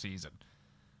nother season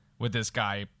with this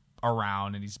guy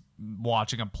around, and he's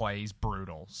watching him play. He's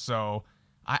brutal. So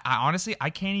I honestly,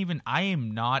 I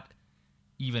am not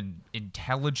even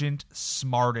intelligent,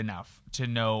 smart enough to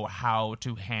know how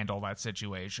to handle that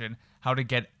situation, how to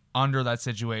get under that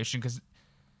situation, because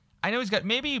I know he's got,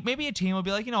 maybe a team will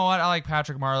be like, you know what, I like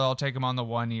Patrick Marleau, I'll take him on the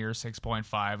 1 year,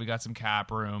 6.5, we got some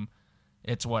cap room,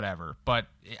 it's whatever. But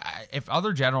if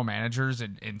other general managers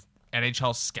and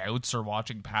NHL scouts are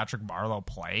watching Patrick Marleau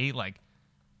play,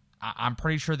 I'm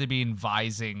pretty sure they'd be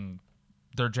advising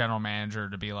their general manager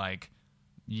to be like,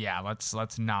 yeah,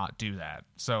 let's not do that.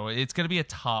 So it's going to be a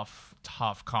tough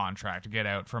contract to get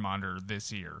out from under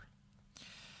this year.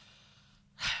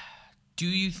 Do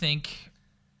you think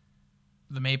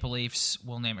the Maple Leafs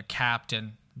will name a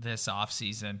captain this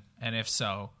offseason? And if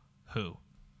so, who?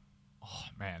 Oh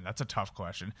man, that's a tough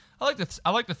question. I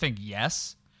like to think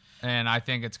yes, and I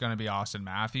think it's going to be Austin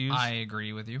Matthews. I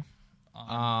agree with you.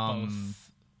 Both.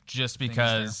 Just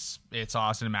because it's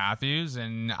Austin Matthews,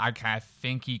 and I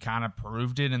think he kind of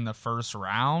proved it in the first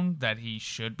round that he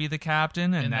should be the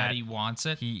captain and that he wants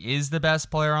it. He is the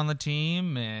best player on the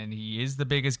team, and he is the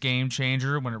biggest game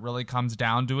changer when it really comes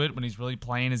down to it, when he's really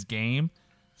playing his game,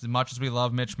 as much as we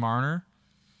love Mitch Marner.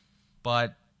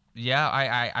 But yeah,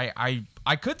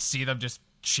 I could see them just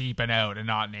cheaping out and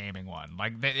not naming one.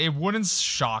 It wouldn't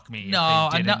shock me. No,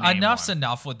 if they didn't name enough's one.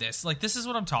 enough with this. This is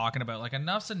what I'm talking about.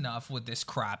 Enough's enough with this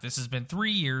crap. This has been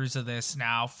 3 years of this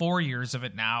now, 4 years of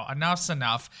it now. Enough's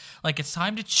enough. It's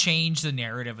time to change the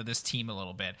narrative of this team a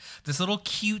little bit. This little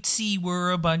cutesy, we're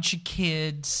a bunch of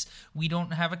kids, we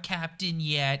don't have a captain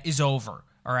yet, is over.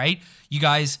 All right, you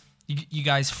guys,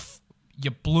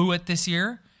 you blew it this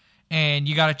year, and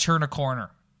you got to turn a corner.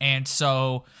 And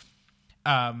so,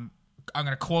 I'm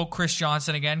going to quote Chris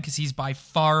Johnson again because he's by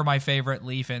far my favorite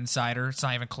Leaf insider. It's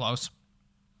not even close.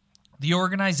 The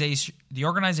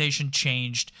organization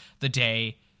changed the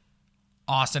day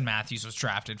Austin Matthews was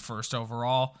drafted first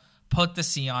overall. Put the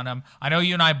C on him. I know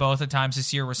you and I both at times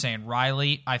this year were saying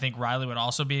Riley. I think Riley would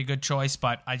also be a good choice,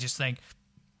 but I just think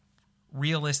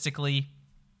realistically,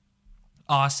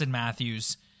 Austin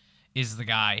Matthews is the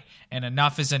guy, and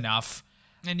enough is enough.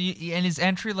 And his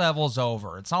entry level's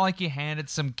over. It's not like you handed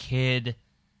some kid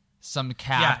some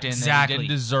captain that he didn't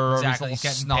deserve. Exactly.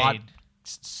 He's little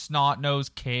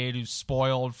snot-nosed kid who's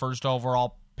spoiled first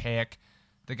overall pick.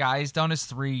 The guy's done his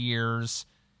 3 years.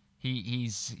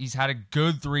 He's had a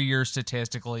good 3 years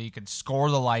statistically. He can score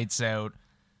the lights out.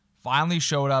 Finally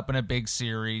showed up in a big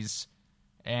series.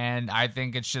 And I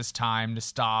think it's just time to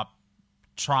stop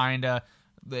trying to...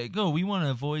 we want to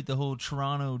avoid the whole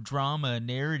Toronto drama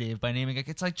narrative by naming it.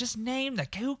 It's just name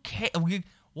that. Who cares?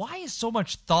 Why is so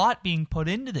much thought being put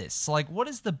into this? What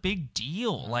is the big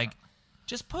deal?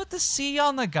 Just put the C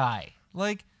on the guy.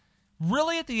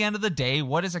 Really, at the end of the day,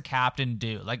 what does a captain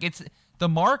do? It's the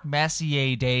Mark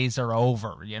Messier days are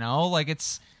over.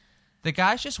 It's the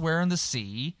guy's just wearing the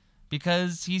C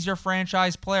because he's your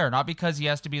franchise player, not because he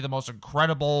has to be the most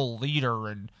incredible leader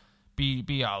and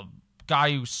be a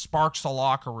guy who sparks the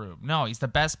locker room. No, he's the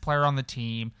best player on the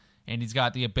team, and he's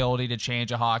got the ability to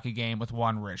change a hockey game with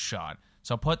one wrist shot.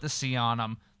 So put the C on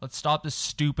him. Let's stop this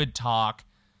stupid talk.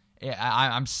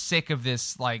 I'm sick of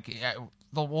this.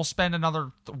 we'll spend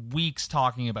another weeks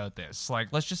talking about this. Like,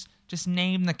 let's just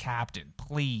name the captain,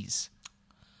 please.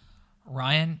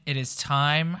 Ryan, it is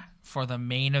time for the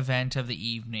main event of the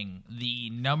evening. The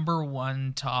number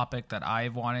one topic that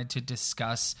I've wanted to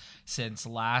discuss since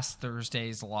last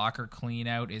Thursday's locker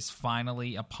cleanout is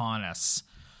finally upon us.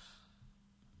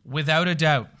 Without a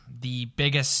doubt, the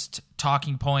biggest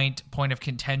talking point of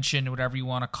contention, whatever you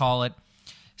want to call it,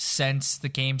 since the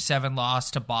Game 7 loss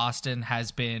to Boston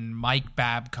has been Mike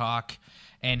Babcock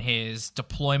and his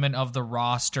deployment of the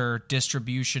roster,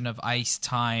 distribution of ice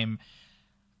time,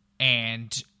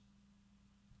 and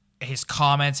his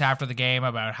comments after the game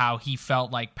about how he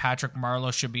felt like Patrick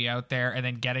Marleau should be out there, and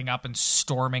then getting up and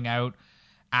storming out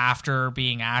after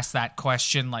being asked that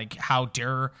question, like, how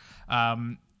dare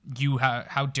you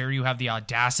have the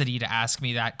audacity to ask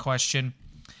me that question.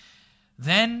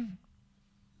 Then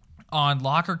on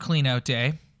locker cleanout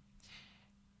day,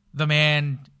 the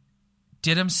man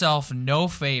did himself no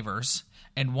favors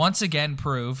and once again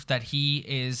proved that he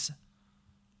is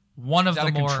one of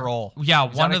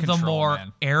the more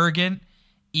arrogant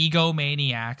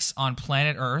egomaniacs on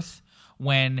planet Earth,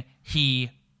 when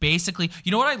he basically,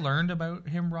 you know what I learned about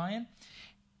him, Ryan?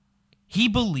 He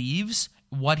believes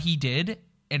what he did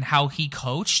and how he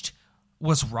coached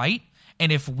was right.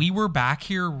 And if we were back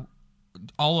here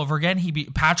all over again,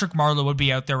 Patrick Marleau would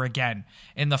be out there again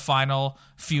in the final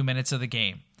few minutes of the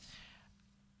game.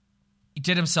 He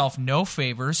did himself no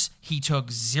favors. He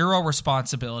took zero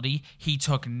responsibility. He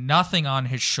took nothing on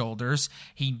his shoulders.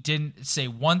 He didn't say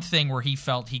one thing where he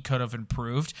felt he could have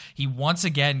improved. He once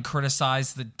again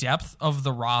criticized the depth of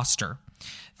the roster.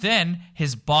 Then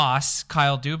his boss,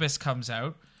 Kyle Dubas, comes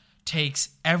out, takes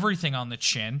everything on the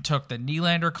chin, took the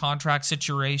Nylander contract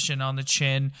situation on the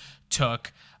chin,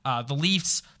 took the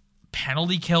Leafs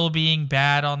penalty kill being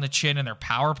bad on the chin and their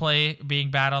power play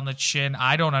being bad on the chin.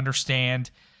 I don't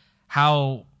understand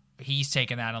how he's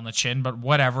taken that on the chin, but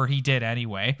whatever, he did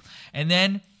anyway. And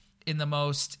then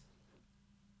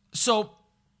so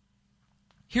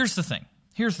here's the thing,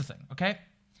 okay?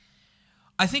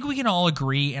 I think we can all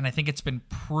agree, and I think it's been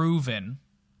proven,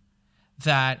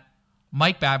 that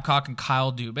Mike Babcock and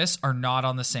Kyle Dubas are not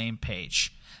on the same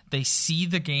page. They see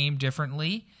the game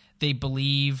differently. They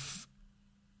believe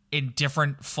in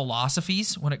different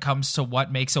philosophies when it comes to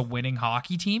what makes a winning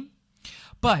hockey team.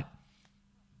 But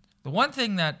the one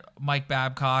thing that Mike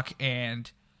Babcock and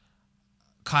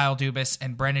Kyle Dubas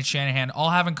and Brendan Shanahan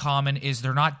all have in common is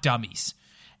they're not dummies,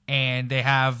 and they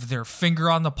have their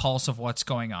finger on the pulse of what's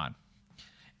going on.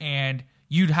 And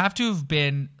you'd have to have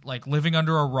been like living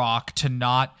under a rock to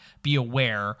not be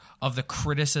aware of the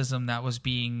criticism that was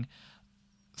being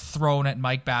thrown at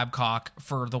Mike Babcock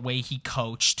for the way he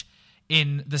coached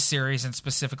in the series, and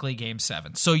specifically Game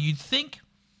 7. So you'd think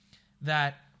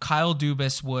that Kyle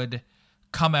Dubas would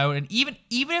come out, and even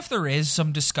if there is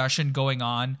some discussion going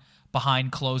on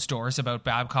behind closed doors about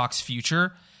Babcock's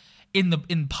future,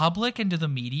 in public and to the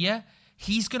media,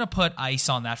 he's going to put ice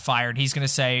on that fire, and he's going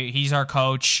to say, he's our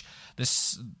coach.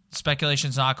 This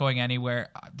speculation's not going anywhere.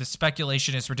 The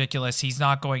speculation is ridiculous. He's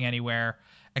not going anywhere,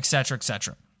 etc.,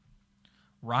 etc.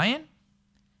 Ryan,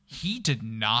 he did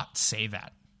not say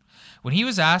that. When he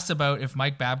was asked about if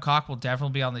Mike Babcock will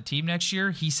definitely be on the team next year,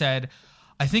 he said,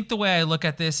 I think the way I look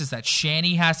at this is that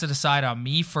Shanny has to decide on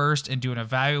me first and do an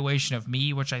evaluation of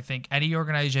me, which I think any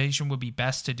organization would be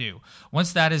best to do.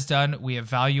 Once that is done, we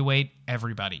evaluate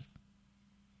everybody.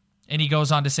 And he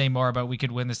goes on to say more about we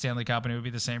could win the Stanley Cup and it would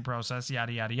be the same process,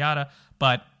 yada, yada, yada.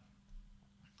 But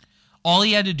all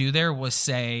he had to do there was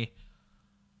say,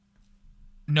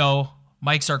 no,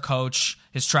 Mike's our coach.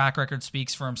 His track record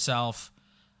speaks for himself,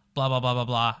 blah, blah, blah, blah,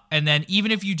 blah. And then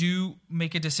even if you do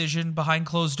make a decision behind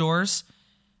closed doors,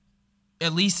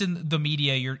 at least in the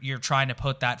media, you're trying to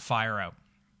put that fire out.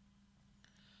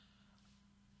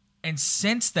 And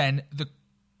since then, the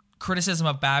criticism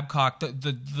of Babcock,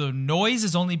 the noise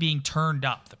is only being turned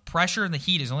up. The pressure and the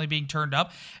heat is only being turned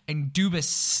up. And Dubas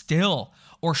still,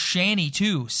 or Shanny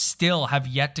too, still have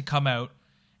yet to come out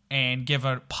and give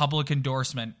a public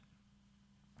endorsement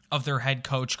of their head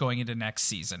coach going into next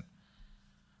season.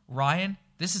 Ryan,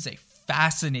 this is a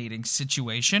fascinating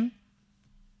situation,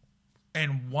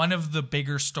 and one of the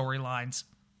bigger storylines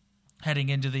heading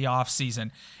into the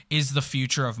offseason is the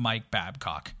future of Mike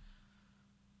Babcock.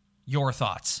 Your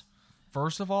thoughts?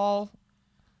 First of all,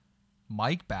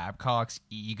 Mike Babcock's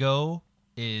ego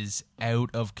is out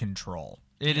of control.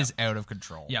 It is out of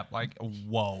control. Yep. Like,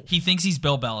 whoa. He thinks he's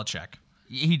Bill Belichick.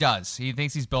 He does. He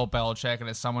thinks he's Bill Belichick, and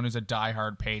as someone who's a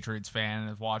diehard Patriots fan and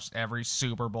has watched every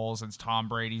Super Bowl since Tom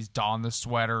Brady's donned the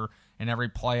sweater in every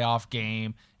playoff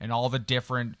game and all the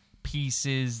different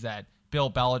pieces that Bill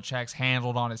Belichick's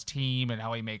handled on his team and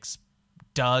how he makes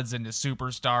duds into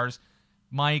superstars.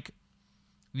 Mike,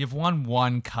 you've won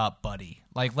one cup, buddy.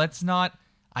 Like, let's not...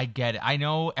 I get it. I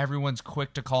know everyone's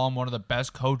quick to call him one of the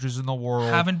best coaches in the world.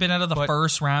 Haven't been out of the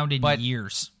first round in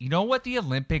years. You know what the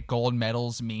Olympic gold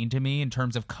medals mean to me in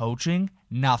terms of coaching?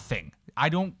 Nothing. I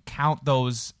don't count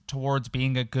those towards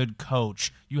being a good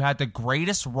coach. You had the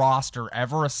greatest roster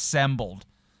ever assembled.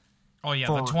 Oh yeah,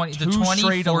 for the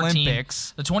 2014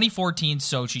 Olympics. The 2014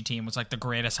 Sochi team was like the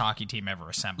greatest hockey team ever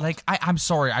assembled. Like, I'm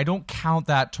sorry, I don't count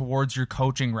that towards your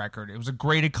coaching record. It was a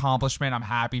great accomplishment. I'm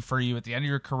happy for you. At the end of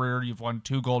your career, you've won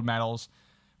 2 gold medals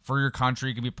for your country.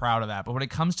 You can be proud of that. But when it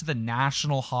comes to the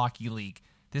National Hockey League,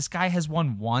 this guy has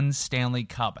won 1 Stanley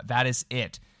Cup. That is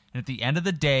it. And at the end of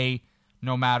the day,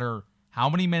 no matter how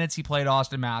many minutes he played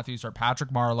Austin Matthews or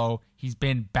Patrick Marleau, he's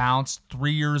been bounced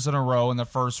 3 years in a row in the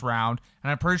first round. And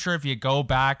I'm pretty sure if you go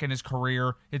back in his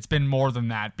career, it's been more than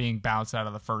that, being bounced out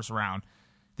of the first round.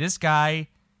 This guy,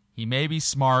 he may be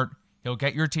smart. He'll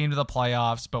get your team to the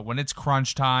playoffs. But when it's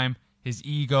crunch time, his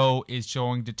ego is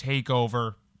going to take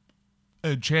over.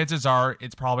 And chances are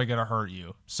it's probably going to hurt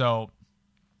you. So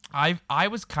I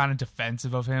was kind of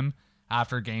defensive of him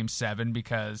after Game 7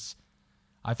 because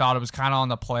I thought it was kind of on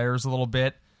the players a little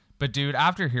bit. But, dude,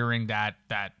 after hearing that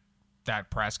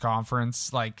press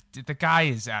conference, like, the guy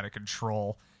is out of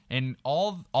control. And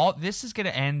all this is going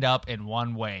to end up in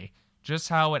one way. Just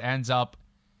how it ends up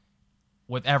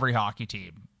with every hockey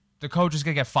team. The coach is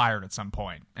going to get fired at some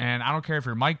point. And I don't care if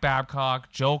you're Mike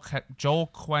Babcock, Joel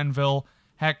Quenneville,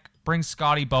 heck, bring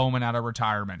Scotty Bowman out of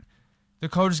retirement. The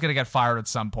coach is going to get fired at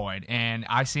some point. And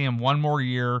I see him one more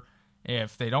year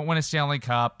if they don't win a Stanley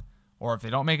Cup, or if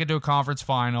they don't make it to a conference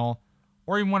final,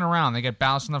 or even win a round, they get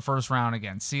bounced in the first round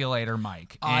again. See you later,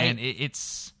 Mike. And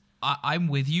I'm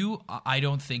with you. I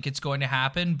don't think it's going to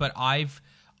happen, but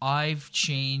I've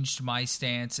changed my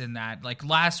stance in that. Like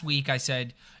last week, I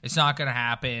said it's not going to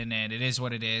happen, and it is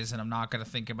what it is, and I'm not going to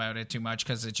think about it too much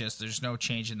because there's no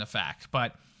change in the fact.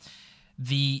 But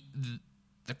the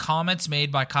comments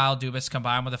made by Kyle Dubas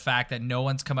combined with the fact that no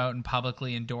one's come out and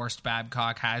publicly endorsed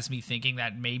Babcock has me thinking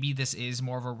that maybe this is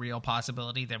more of a real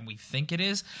possibility than we think it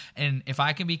is. And if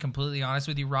I can be completely honest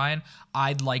with you, Ryan,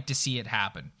 I'd like to see it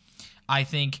happen. I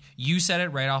think you said it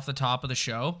right off the top of the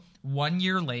show. 1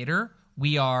 year later,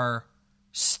 we are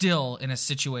still in a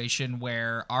situation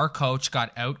where our coach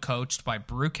got out-coached by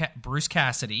Bruce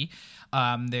Cassidy.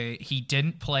 He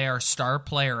didn't play our star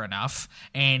player enough,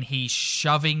 and he's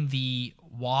shoving the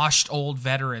washed old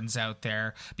veterans out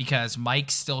there because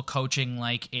Mike's still coaching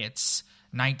like it's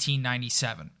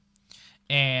 1997.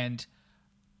 And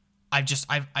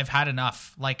I've had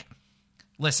enough. Like,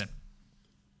 listen,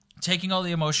 taking all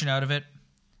the emotion out of it,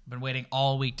 I've been waiting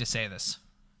all week to say this.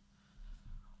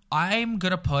 I'm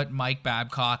going to put Mike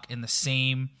Babcock in the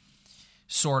same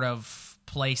sort of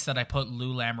place that I put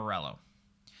Lou Lamoriello.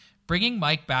 Bringing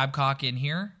Mike Babcock in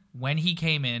here when he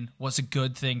came in was a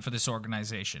good thing for this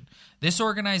organization. This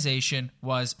organization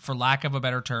was, for lack of a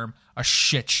better term, a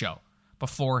shit show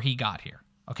before he got here,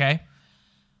 okay?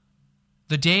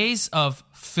 The days of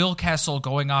Phil Kessel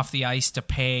going off the ice to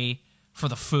pay for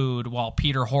the food while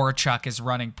Peter Horachek is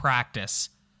running practice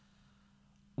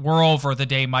were over the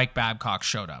day Mike Babcock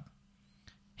showed up.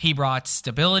 He brought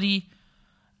stability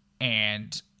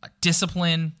and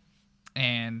discipline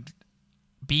and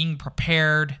being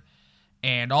prepared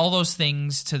and all those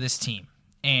things to this team.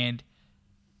 And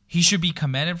he should be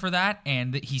commended for that.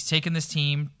 And he's taken this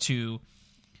team to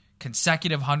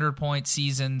consecutive 100-point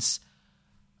seasons.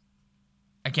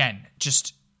 Again,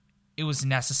 just it was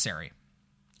necessary.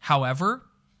 However,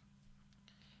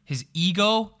 his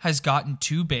ego has gotten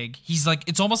too big.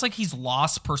 It's almost like he's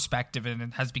lost perspective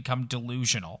and has become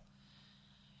delusional.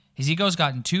 His ego's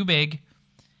gotten too big.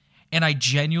 And I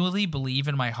genuinely believe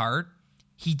in my heart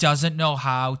he doesn't know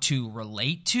how to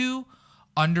relate to,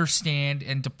 understand,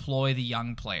 and deploy the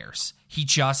young players. He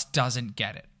just doesn't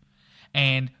get it.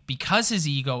 And because his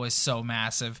ego is so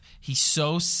massive, he's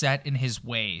so set in his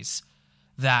ways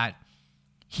that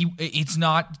it's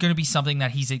not going to be something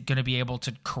that he's going to be able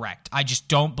to correct. I just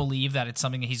don't believe that it's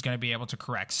something that he's going to be able to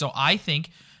correct. So I think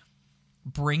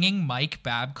bringing Mike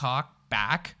Babcock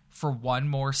back for one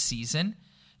more season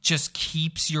just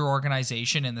keeps your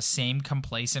organization in the same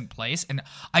complacent place. And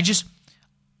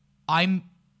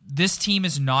this team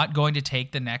is not going to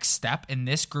take the next step, and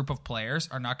this group of players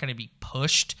are not going to be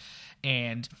pushed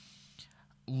and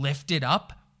lifted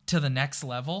up to the next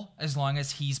level as long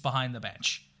as he's behind the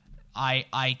bench.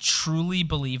 I truly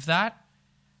believe that,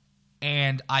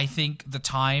 and I think the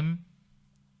time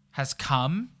has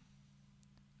come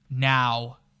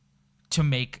now to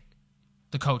make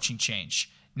the coaching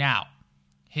change. Now,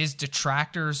 his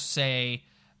detractors say,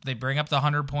 they bring up the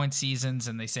 100-point seasons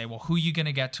and they say, well, who are you going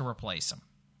to get to replace him?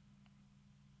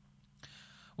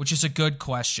 Which is a good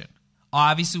question.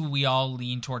 Obviously, we all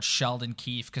lean towards Sheldon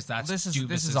Keefe because that's this is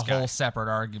Dubas's a guy. whole separate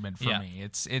argument for me.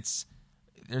 It's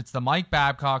the Mike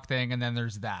Babcock thing, and then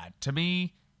there's that. To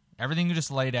me, everything you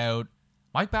just laid out,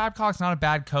 Mike Babcock's not a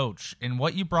bad coach. And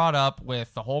what you brought up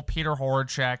with the whole Peter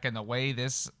Horacek and the way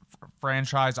this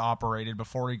franchise operated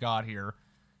before he got here,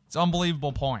 it's an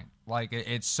unbelievable point. Like,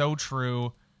 it's so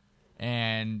true.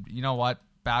 And you know what?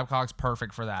 Babcock's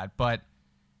perfect for that. But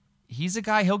he's a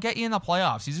guy, he'll get you in the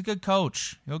playoffs. He's a good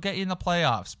coach. He'll get you in the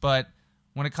playoffs. But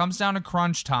when it comes down to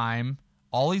crunch time,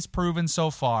 all he's proven so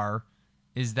far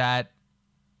is that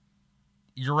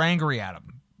you're angry at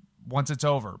him once it's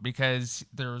over, because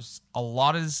there's a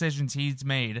lot of decisions he's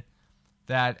made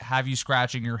that have you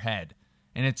scratching your head.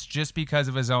 And it's just because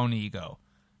of his own ego.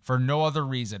 For no other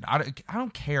reason. I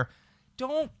don't care.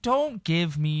 Don't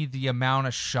give me the amount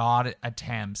of shot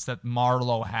attempts that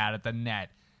Marleau had at the net.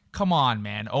 Come on,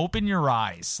 man. Open your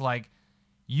eyes. Like,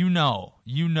 you know.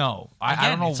 I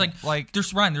don't know. It's like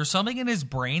there's something in his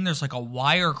brain. There's like a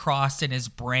wire crossed in his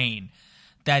brain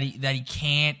that he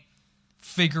can't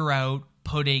figure out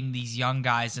putting these young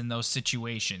guys in those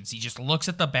situations. He just looks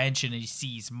at the bench and he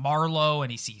sees Marleau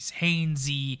and he sees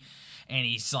Hainsey and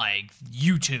he's like,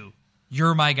 you two,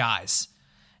 you're my guys.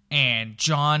 And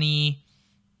Johnny,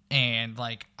 and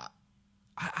like,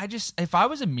 I just, if I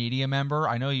was a media member,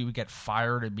 I know you would get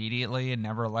fired immediately and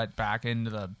never let back into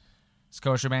the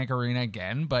Scotiabank Arena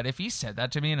again. But if he said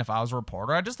that to me, and if I was a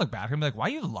reporter, I'd just look back and be like, why are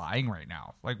you lying right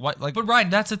now? Like, what? Like, but Ryan,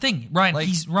 that's the thing. Ryan, like,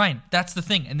 Ryan, that's the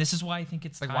thing. And this is why I think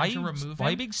it's like, time to remove him. Why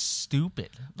are you being stupid?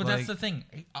 But that's the thing.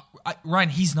 Ryan,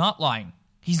 he's not lying.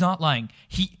 He's not lying.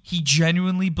 He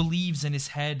genuinely believes in his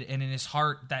head and in his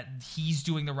heart that he's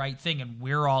doing the right thing and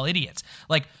we're all idiots.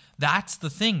 Like, that's the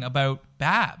thing about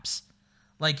Babs.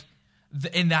 Like,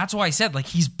 and that's why I said, like,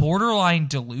 he's borderline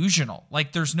delusional.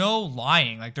 Like, there's no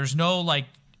lying. Like, there's no, like,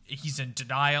 he's in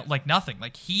denial. Like, nothing.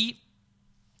 Like,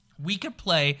 we could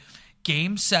play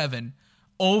Game 7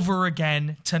 over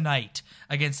again tonight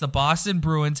against the Boston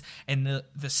Bruins, and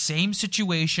the same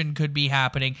situation could be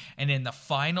happening, and in the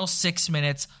final 6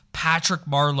 minutes, Patrick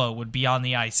Marleau would be on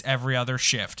the ice every other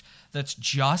shift. That's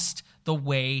just the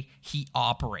way he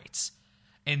operates.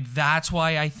 And that's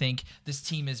why I think this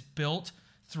team is built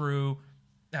through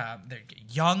their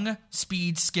young,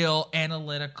 speed, skill,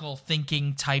 analytical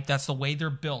thinking type. That's the way they're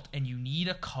built. And you need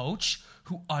a coach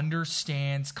who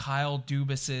understands Kyle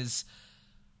Dubas's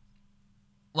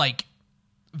like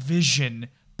vision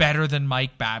better than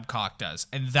Mike Babcock does.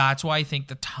 And that's why I think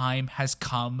the time has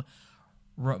come.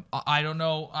 I don't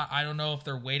know if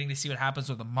they're waiting to see what happens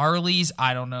with the Marlies.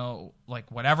 I don't know, like,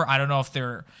 whatever. I don't know if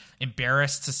they're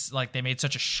embarrassed to, like, they made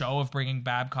such a show of bringing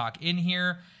Babcock in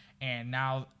here and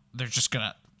now they're just going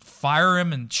to fire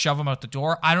him and shove him out the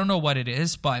door. I don't know what it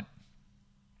is, but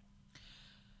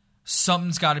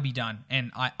something's got to be done.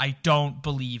 And I don't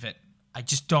believe it. I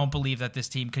just don't believe that this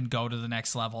team can go to the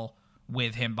next level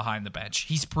with him behind the bench.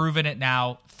 He's proven it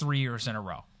now 3 years in a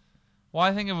row. Well,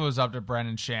 I think if it was up to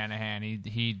Brendan Shanahan,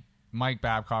 Mike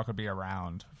Babcock would be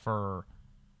around for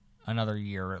another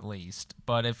year at least.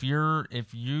 But if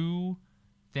you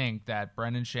think that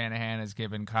Brendan Shanahan has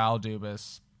given Kyle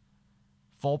Dubas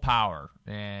full power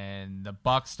and the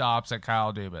buck stops at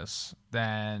Kyle Dubas,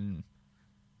 then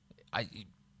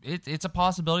it's a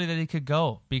possibility that he could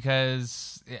go,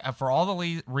 because for all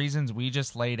the reasons we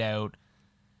just laid out,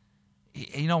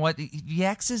 you know what? The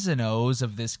X's and O's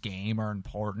of this game are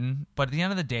important, but at the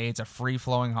end of the day, it's a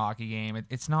free-flowing hockey game.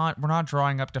 It's not. We're not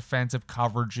drawing up defensive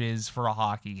coverages for a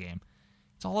hockey game.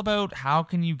 It's all about how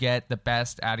can you get the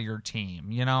best out of your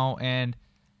team, you know? And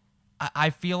I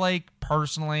feel like,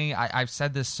 personally, I've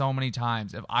said this so many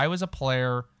times, if I was a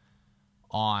player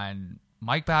on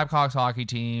Mike Babcock's hockey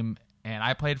team and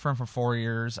I played for him for 4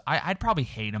 years, I'd probably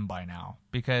hate him by now,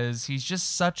 because he's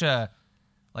just such a...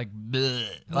 like, bleh.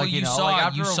 Well, like, you know, saw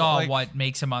like you saw what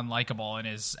makes him unlikable in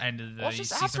his end of the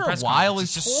just season after press a while,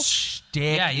 conference. his whole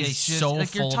shtick he's is just so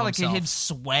like, you're full of telling himself. him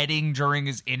sweating during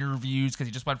his interviews because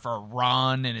he just went for a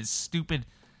run, and his stupid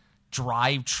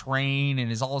drive train and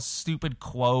his all stupid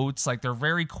quotes. Like, they're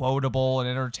very quotable and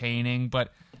entertaining,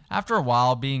 but after a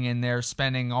while, being in there,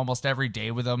 spending almost every day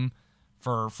with him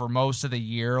for most of the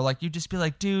year, like, you just be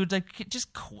like, dude, like,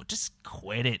 just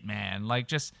quit it, man. Like,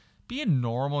 just be a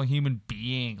normal human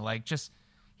being. Like, just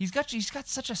he's got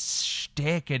such a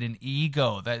shtick and an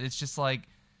ego that it's just like,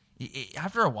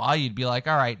 after a while you'd be like,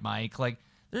 all right, Mike. Like,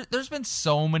 there's been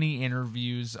so many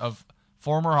interviews of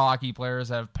former hockey players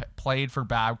that have played for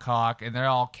Babcock and they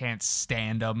all can't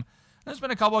stand him. There's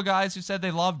been a couple of guys who said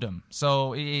they loved him.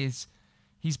 So he's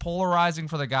polarizing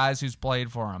for the guys who's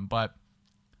played for him. But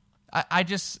I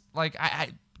just, like,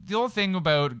 the only thing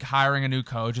about hiring a new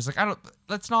coach is, like,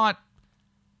 let's not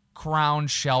crown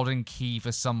Sheldon Keefe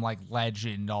as some, like,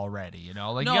 legend already, you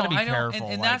know? Like, no, you gotta be I know, careful.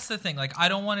 and like, that's the thing. Like, I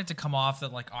don't want it to come off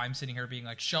that, like, I'm sitting here being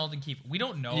like, Sheldon Keefe. We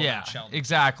don't know about Sheldon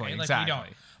exactly, Keefe, right? exactly. We don't.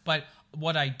 But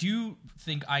what I do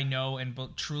think I know and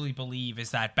truly believe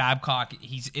is that Babcock,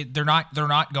 they're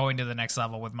not going to the next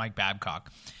level with Mike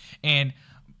Babcock. And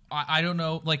I don't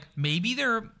know, like, maybe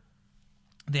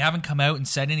they haven't come out and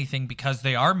said anything because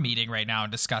they are meeting right now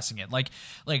and discussing it. Like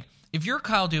if you're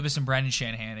Kyle Dubas and Brendan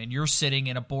Shanahan and you're sitting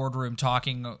in a boardroom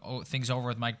talking things over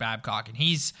with Mike Babcock and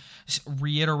he's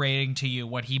reiterating to you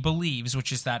what he believes,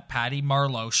 which is that Patty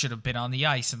Marleau should have been on the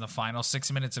ice in the final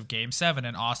 6 minutes of Game 7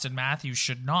 and Austin Matthews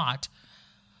should not,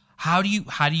 how do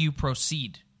you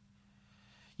proceed?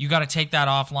 You got to take that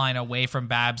offline away from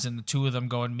Babs and the two of them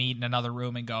go and meet in another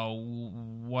room and go,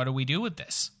 what do we do with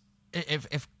this?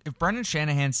 If Brendan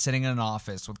Shanahan's sitting in an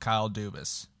office with Kyle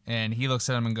Dubas and he looks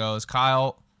at him and goes,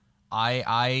 Kyle,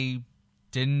 I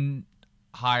didn't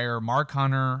hire Mark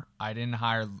Hunter. I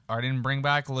didn't bring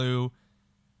back Lou.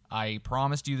 I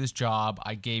promised you this job.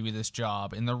 I gave you this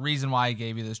job. And the reason why I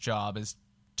gave you this job is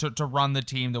to run the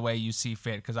team the way you see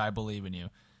fit because I believe in you.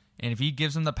 And if he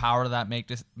gives him the power to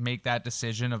make that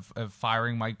decision of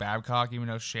firing Mike Babcock, even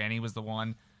though Shanny was the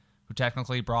one who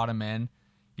technically brought him in,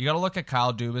 you got to look at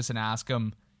Kyle Dubas and ask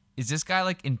him, is this guy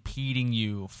like impeding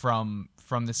you from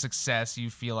the success you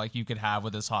feel like you could have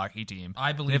with this hockey team?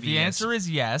 I believe if the answer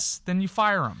is yes, then you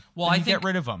fire him. Well, then I you think, get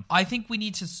rid of him. I think we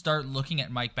need to start looking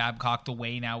at Mike Babcock the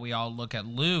way now we all look at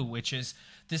Lou, which is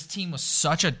this team was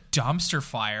such a dumpster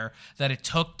fire that it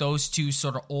took those two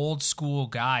sort of old school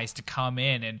guys to come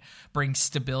in and bring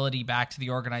stability back to the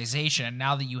organization. And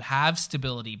now that you have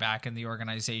stability back in the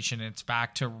organization, it's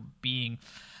back to being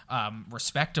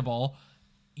respectable,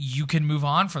 you can move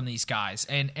on from these guys.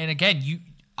 And again, you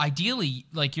ideally,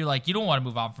 you don't want to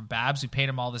move on from Babs. We paid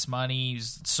him all this money.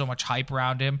 There's so much hype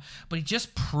around him. But he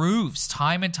just proves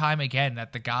time and time again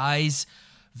that the guy's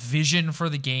vision for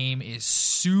the game is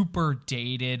super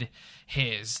dated.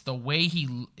 The way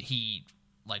he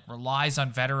like relies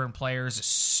on veteran players is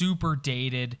super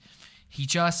dated. He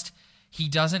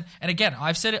doesn't. And again,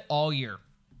 I've said it all year.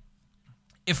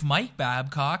 If Mike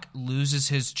Babcock loses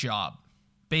his job,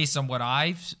 based on what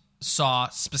I've saw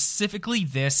specifically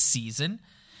this season,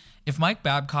 if Mike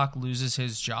Babcock loses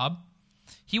his job,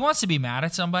 he wants to be mad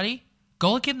at somebody,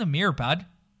 go look in the mirror, bud.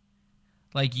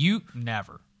 Like you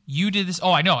did this.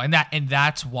 Oh, I know. And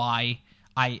that's why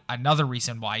another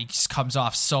reason why he just comes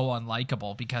off so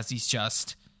unlikable, because he's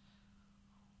just,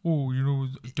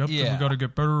 depth, and we got to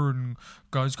get better, and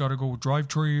guys got to go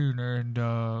drivetrain, and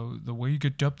the way you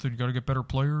get depth, and you got to get better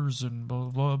players, and blah,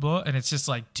 blah, blah. And it's just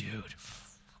like, dude,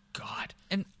 God.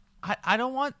 And I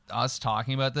don't want us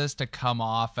talking about this to come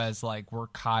off as like we're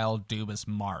Kyle Dubas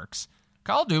marks.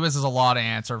 Kyle Dubas has a lot to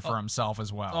answer for himself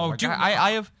as well. Oh, like, dude.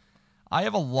 I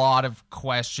have a lot of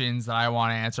questions that I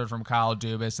want answered from Kyle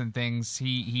Dubas and things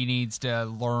he needs to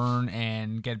learn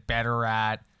and get better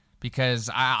at, because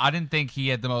I didn't think he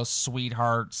had the most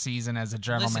sweetheart season as a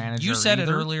general manager. You said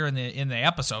either. it earlier in the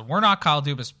episode. We're not Kyle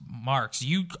Dubas marks.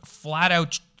 You flat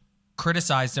out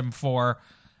criticized him for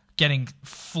getting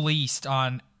fleeced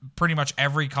on pretty much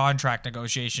every contract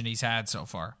negotiation he's had so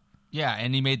far. Yeah,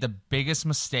 and he made the biggest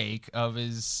mistake of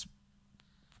his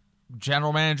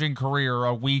general managing career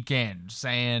a weekend,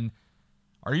 saying,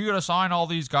 are you going to sign all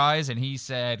these guys? And he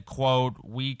said, quote,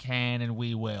 we can and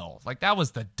we will. Like, that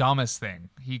was the dumbest thing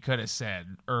he could have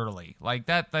said early. Like,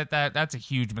 that's a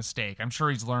huge mistake. I'm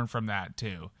sure he's learned from that,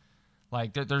 too.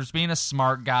 Like, there's being a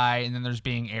smart guy, and then there's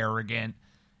being arrogant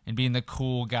and being the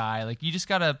cool guy. Like, you just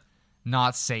got to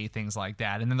not say things like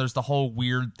that. And then there's the whole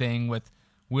weird thing with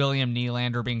William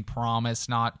Nylander being promised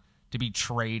not to be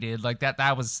traded. Like,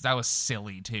 that was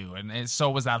silly, too. And so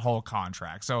was that whole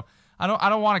contract. So I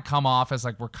don't want to come off as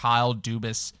like we're Kyle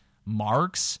Dubas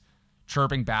marks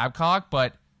chirping Babcock,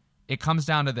 but it comes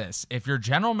down to this. If your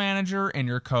general manager and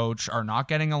your coach are not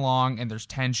getting along and there's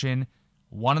tension,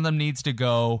 one of them needs to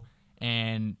go,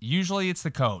 and usually it's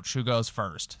the coach who goes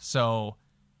first. So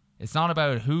it's not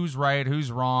about who's right,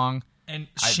 who's wrong. And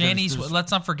Shanny's,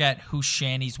 let's not forget who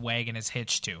Shanny's wagon is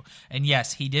hitched to. And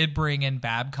yes, he did bring in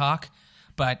Babcock,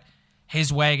 but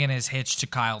his wagon is hitched to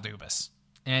Kyle Dubas.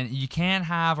 And you can't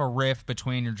have a rift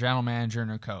between your general manager and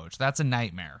your coach. That's a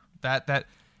nightmare.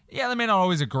 Yeah, they may not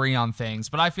always agree on things,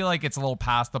 but I feel like it's a little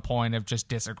past the point of just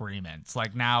disagreements.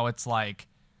 Like, now it's like,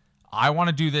 I want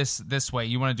to do this way,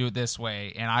 you want to do it this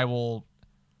way, and I will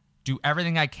do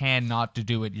everything I can not to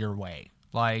do it your way.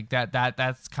 Like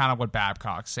that's kind of what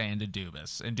Babcock's saying to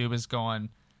Dubas. And Dubas going,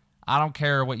 I don't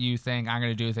care what you think. I'm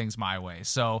going to do things my way.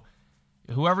 So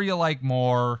whoever you like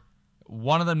more,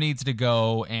 one of them needs to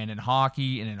go. And in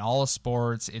hockey and in all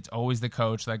sports, it's always the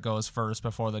coach that goes first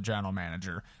before the general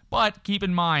manager. But keep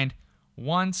in mind,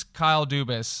 once Kyle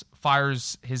Dubas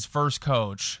fires his first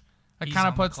coach, that kind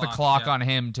of puts the clock on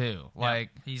him too. Like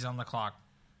he's on the clock.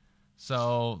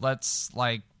 So let's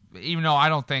even though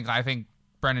I think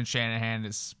Brendan Shanahan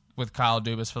is with Kyle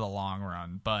Dubas for the long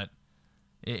run, but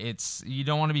it's you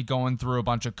don't want to be going through a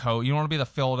bunch of you don't want to be the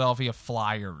Philadelphia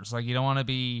Flyers. Like you don't want to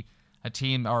be a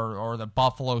team or the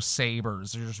Buffalo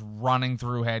Sabres. They're just running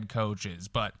through head coaches.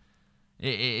 But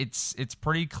it's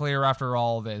pretty clear after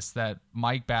all this that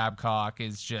Mike Babcock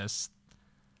is just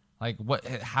like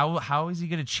how is he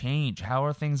going to change? How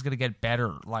are things going to get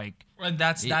better? Like, and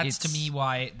that's to me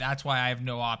why I have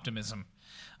no optimism.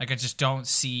 Like I just don't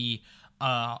see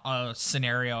a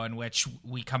scenario in which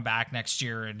we come back next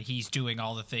year and he's doing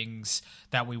all the things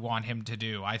that we want him to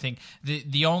do. I think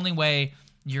the only way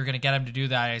you're going to get him to do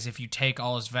that is if you take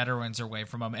all his veterans away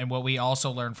from him. And what we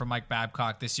also learned from Mike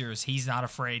Babcock this year is he's not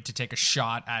afraid to take a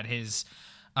shot at his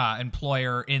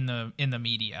employer in the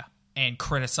media and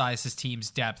criticize his team's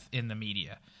depth in the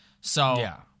media. So,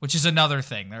 which is another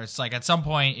thing. There's like at some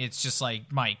point it's just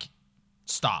like, Mike,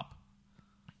 stop.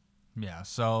 Yeah.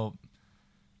 So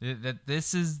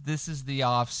this is the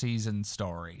off-season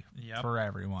story for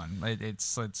everyone.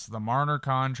 It's the Marner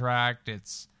contract.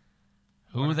 It's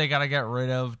who they got to get rid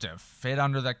of to fit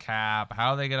under the cap,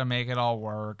 how they got to make it all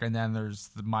work, and then there's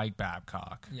the Mike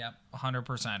Babcock. Yep,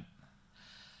 100%.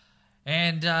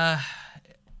 And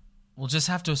we'll just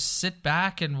have to sit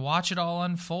back and watch it all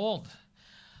unfold.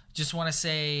 Just want to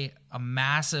say a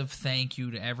massive thank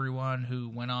you to everyone who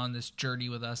went on this journey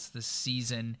with us this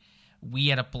season. We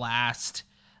had a blast.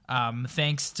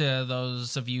 Thanks to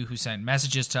those of you who sent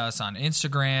messages to us on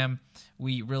Instagram.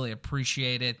 We really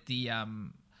appreciate it.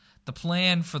 The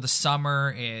plan for the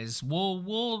summer is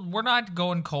we're not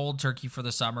going cold turkey for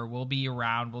the summer. We'll be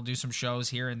around. We'll do some shows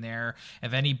here and there.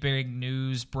 If any big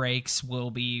news breaks,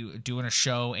 we'll be doing a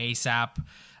show ASAP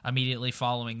immediately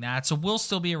following that. So we'll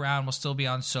still be around. We'll still be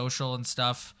on social and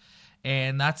stuff.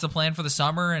 And that's the plan for the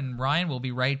summer. And Ryan will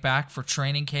be right back for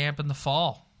training camp in the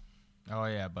fall. Oh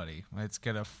yeah, buddy. It's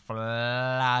gonna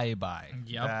fly by.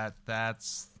 Yep.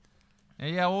 That's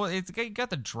yeah. Well, you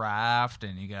got the draft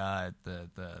and you got the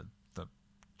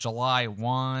July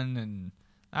 1, and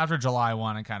after July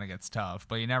 1, it kind of gets tough.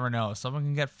 But you never know. Someone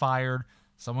can get fired.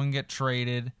 Someone can get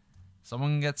traded.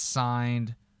 Someone can get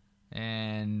signed,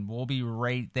 and we'll be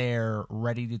right there,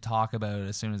 ready to talk about it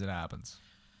as soon as it happens.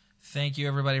 Thank you,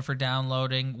 everybody, for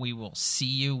downloading. We will see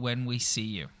you when we see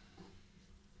you.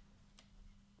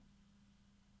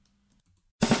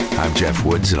 I'm Jeff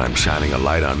Woods, and I'm shining a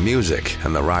light on music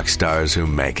and the rock stars who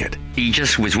make it. He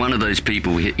just was one of those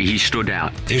people, he stood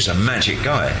out. He was a magic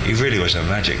guy. He really was a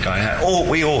magic guy.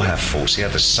 We all have faults. He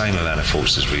had the same amount of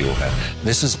faults as we all had.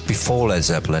 This was before Led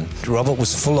Zeppelin. Robert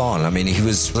was full on. I mean, he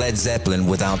was Led Zeppelin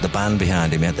without the band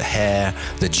behind him. He had the hair,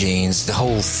 the jeans, the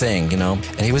whole thing, you know,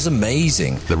 and he was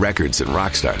amazing. The Records and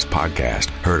Rockstars podcast,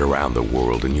 heard around the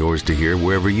world and yours to hear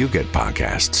wherever you get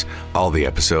podcasts. All the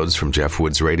episodes from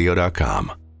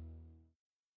JeffWoodsRadio.com.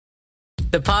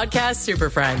 The Podcast Super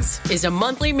Friends is a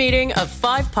monthly meeting of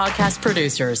 5 podcast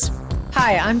producers.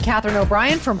 Hi, I'm Catherine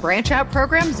O'Brien from Branch Out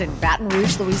Programs in Baton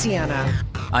Rouge, Louisiana.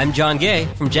 I'm John Gay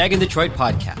from Jag and Detroit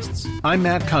Podcasts. I'm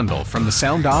Matt Kundle from the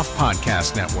Sound Off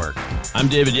Podcast Network. I'm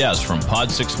David Yaz from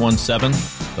Pod 617,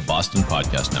 the Boston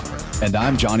Podcast Network. And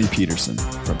I'm Johnny Peterson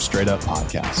from Straight Up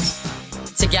Podcasts.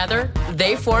 Together,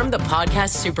 they form the Podcast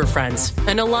Super Friends,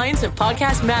 an alliance of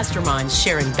podcast masterminds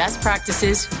sharing best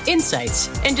practices, insights,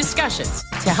 and discussions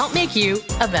to help make you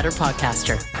a better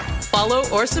podcaster. Follow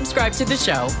or subscribe to the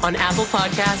show on Apple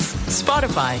Podcasts,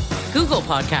 Spotify, Google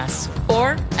Podcasts,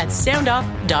 or at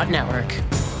soundoff.network.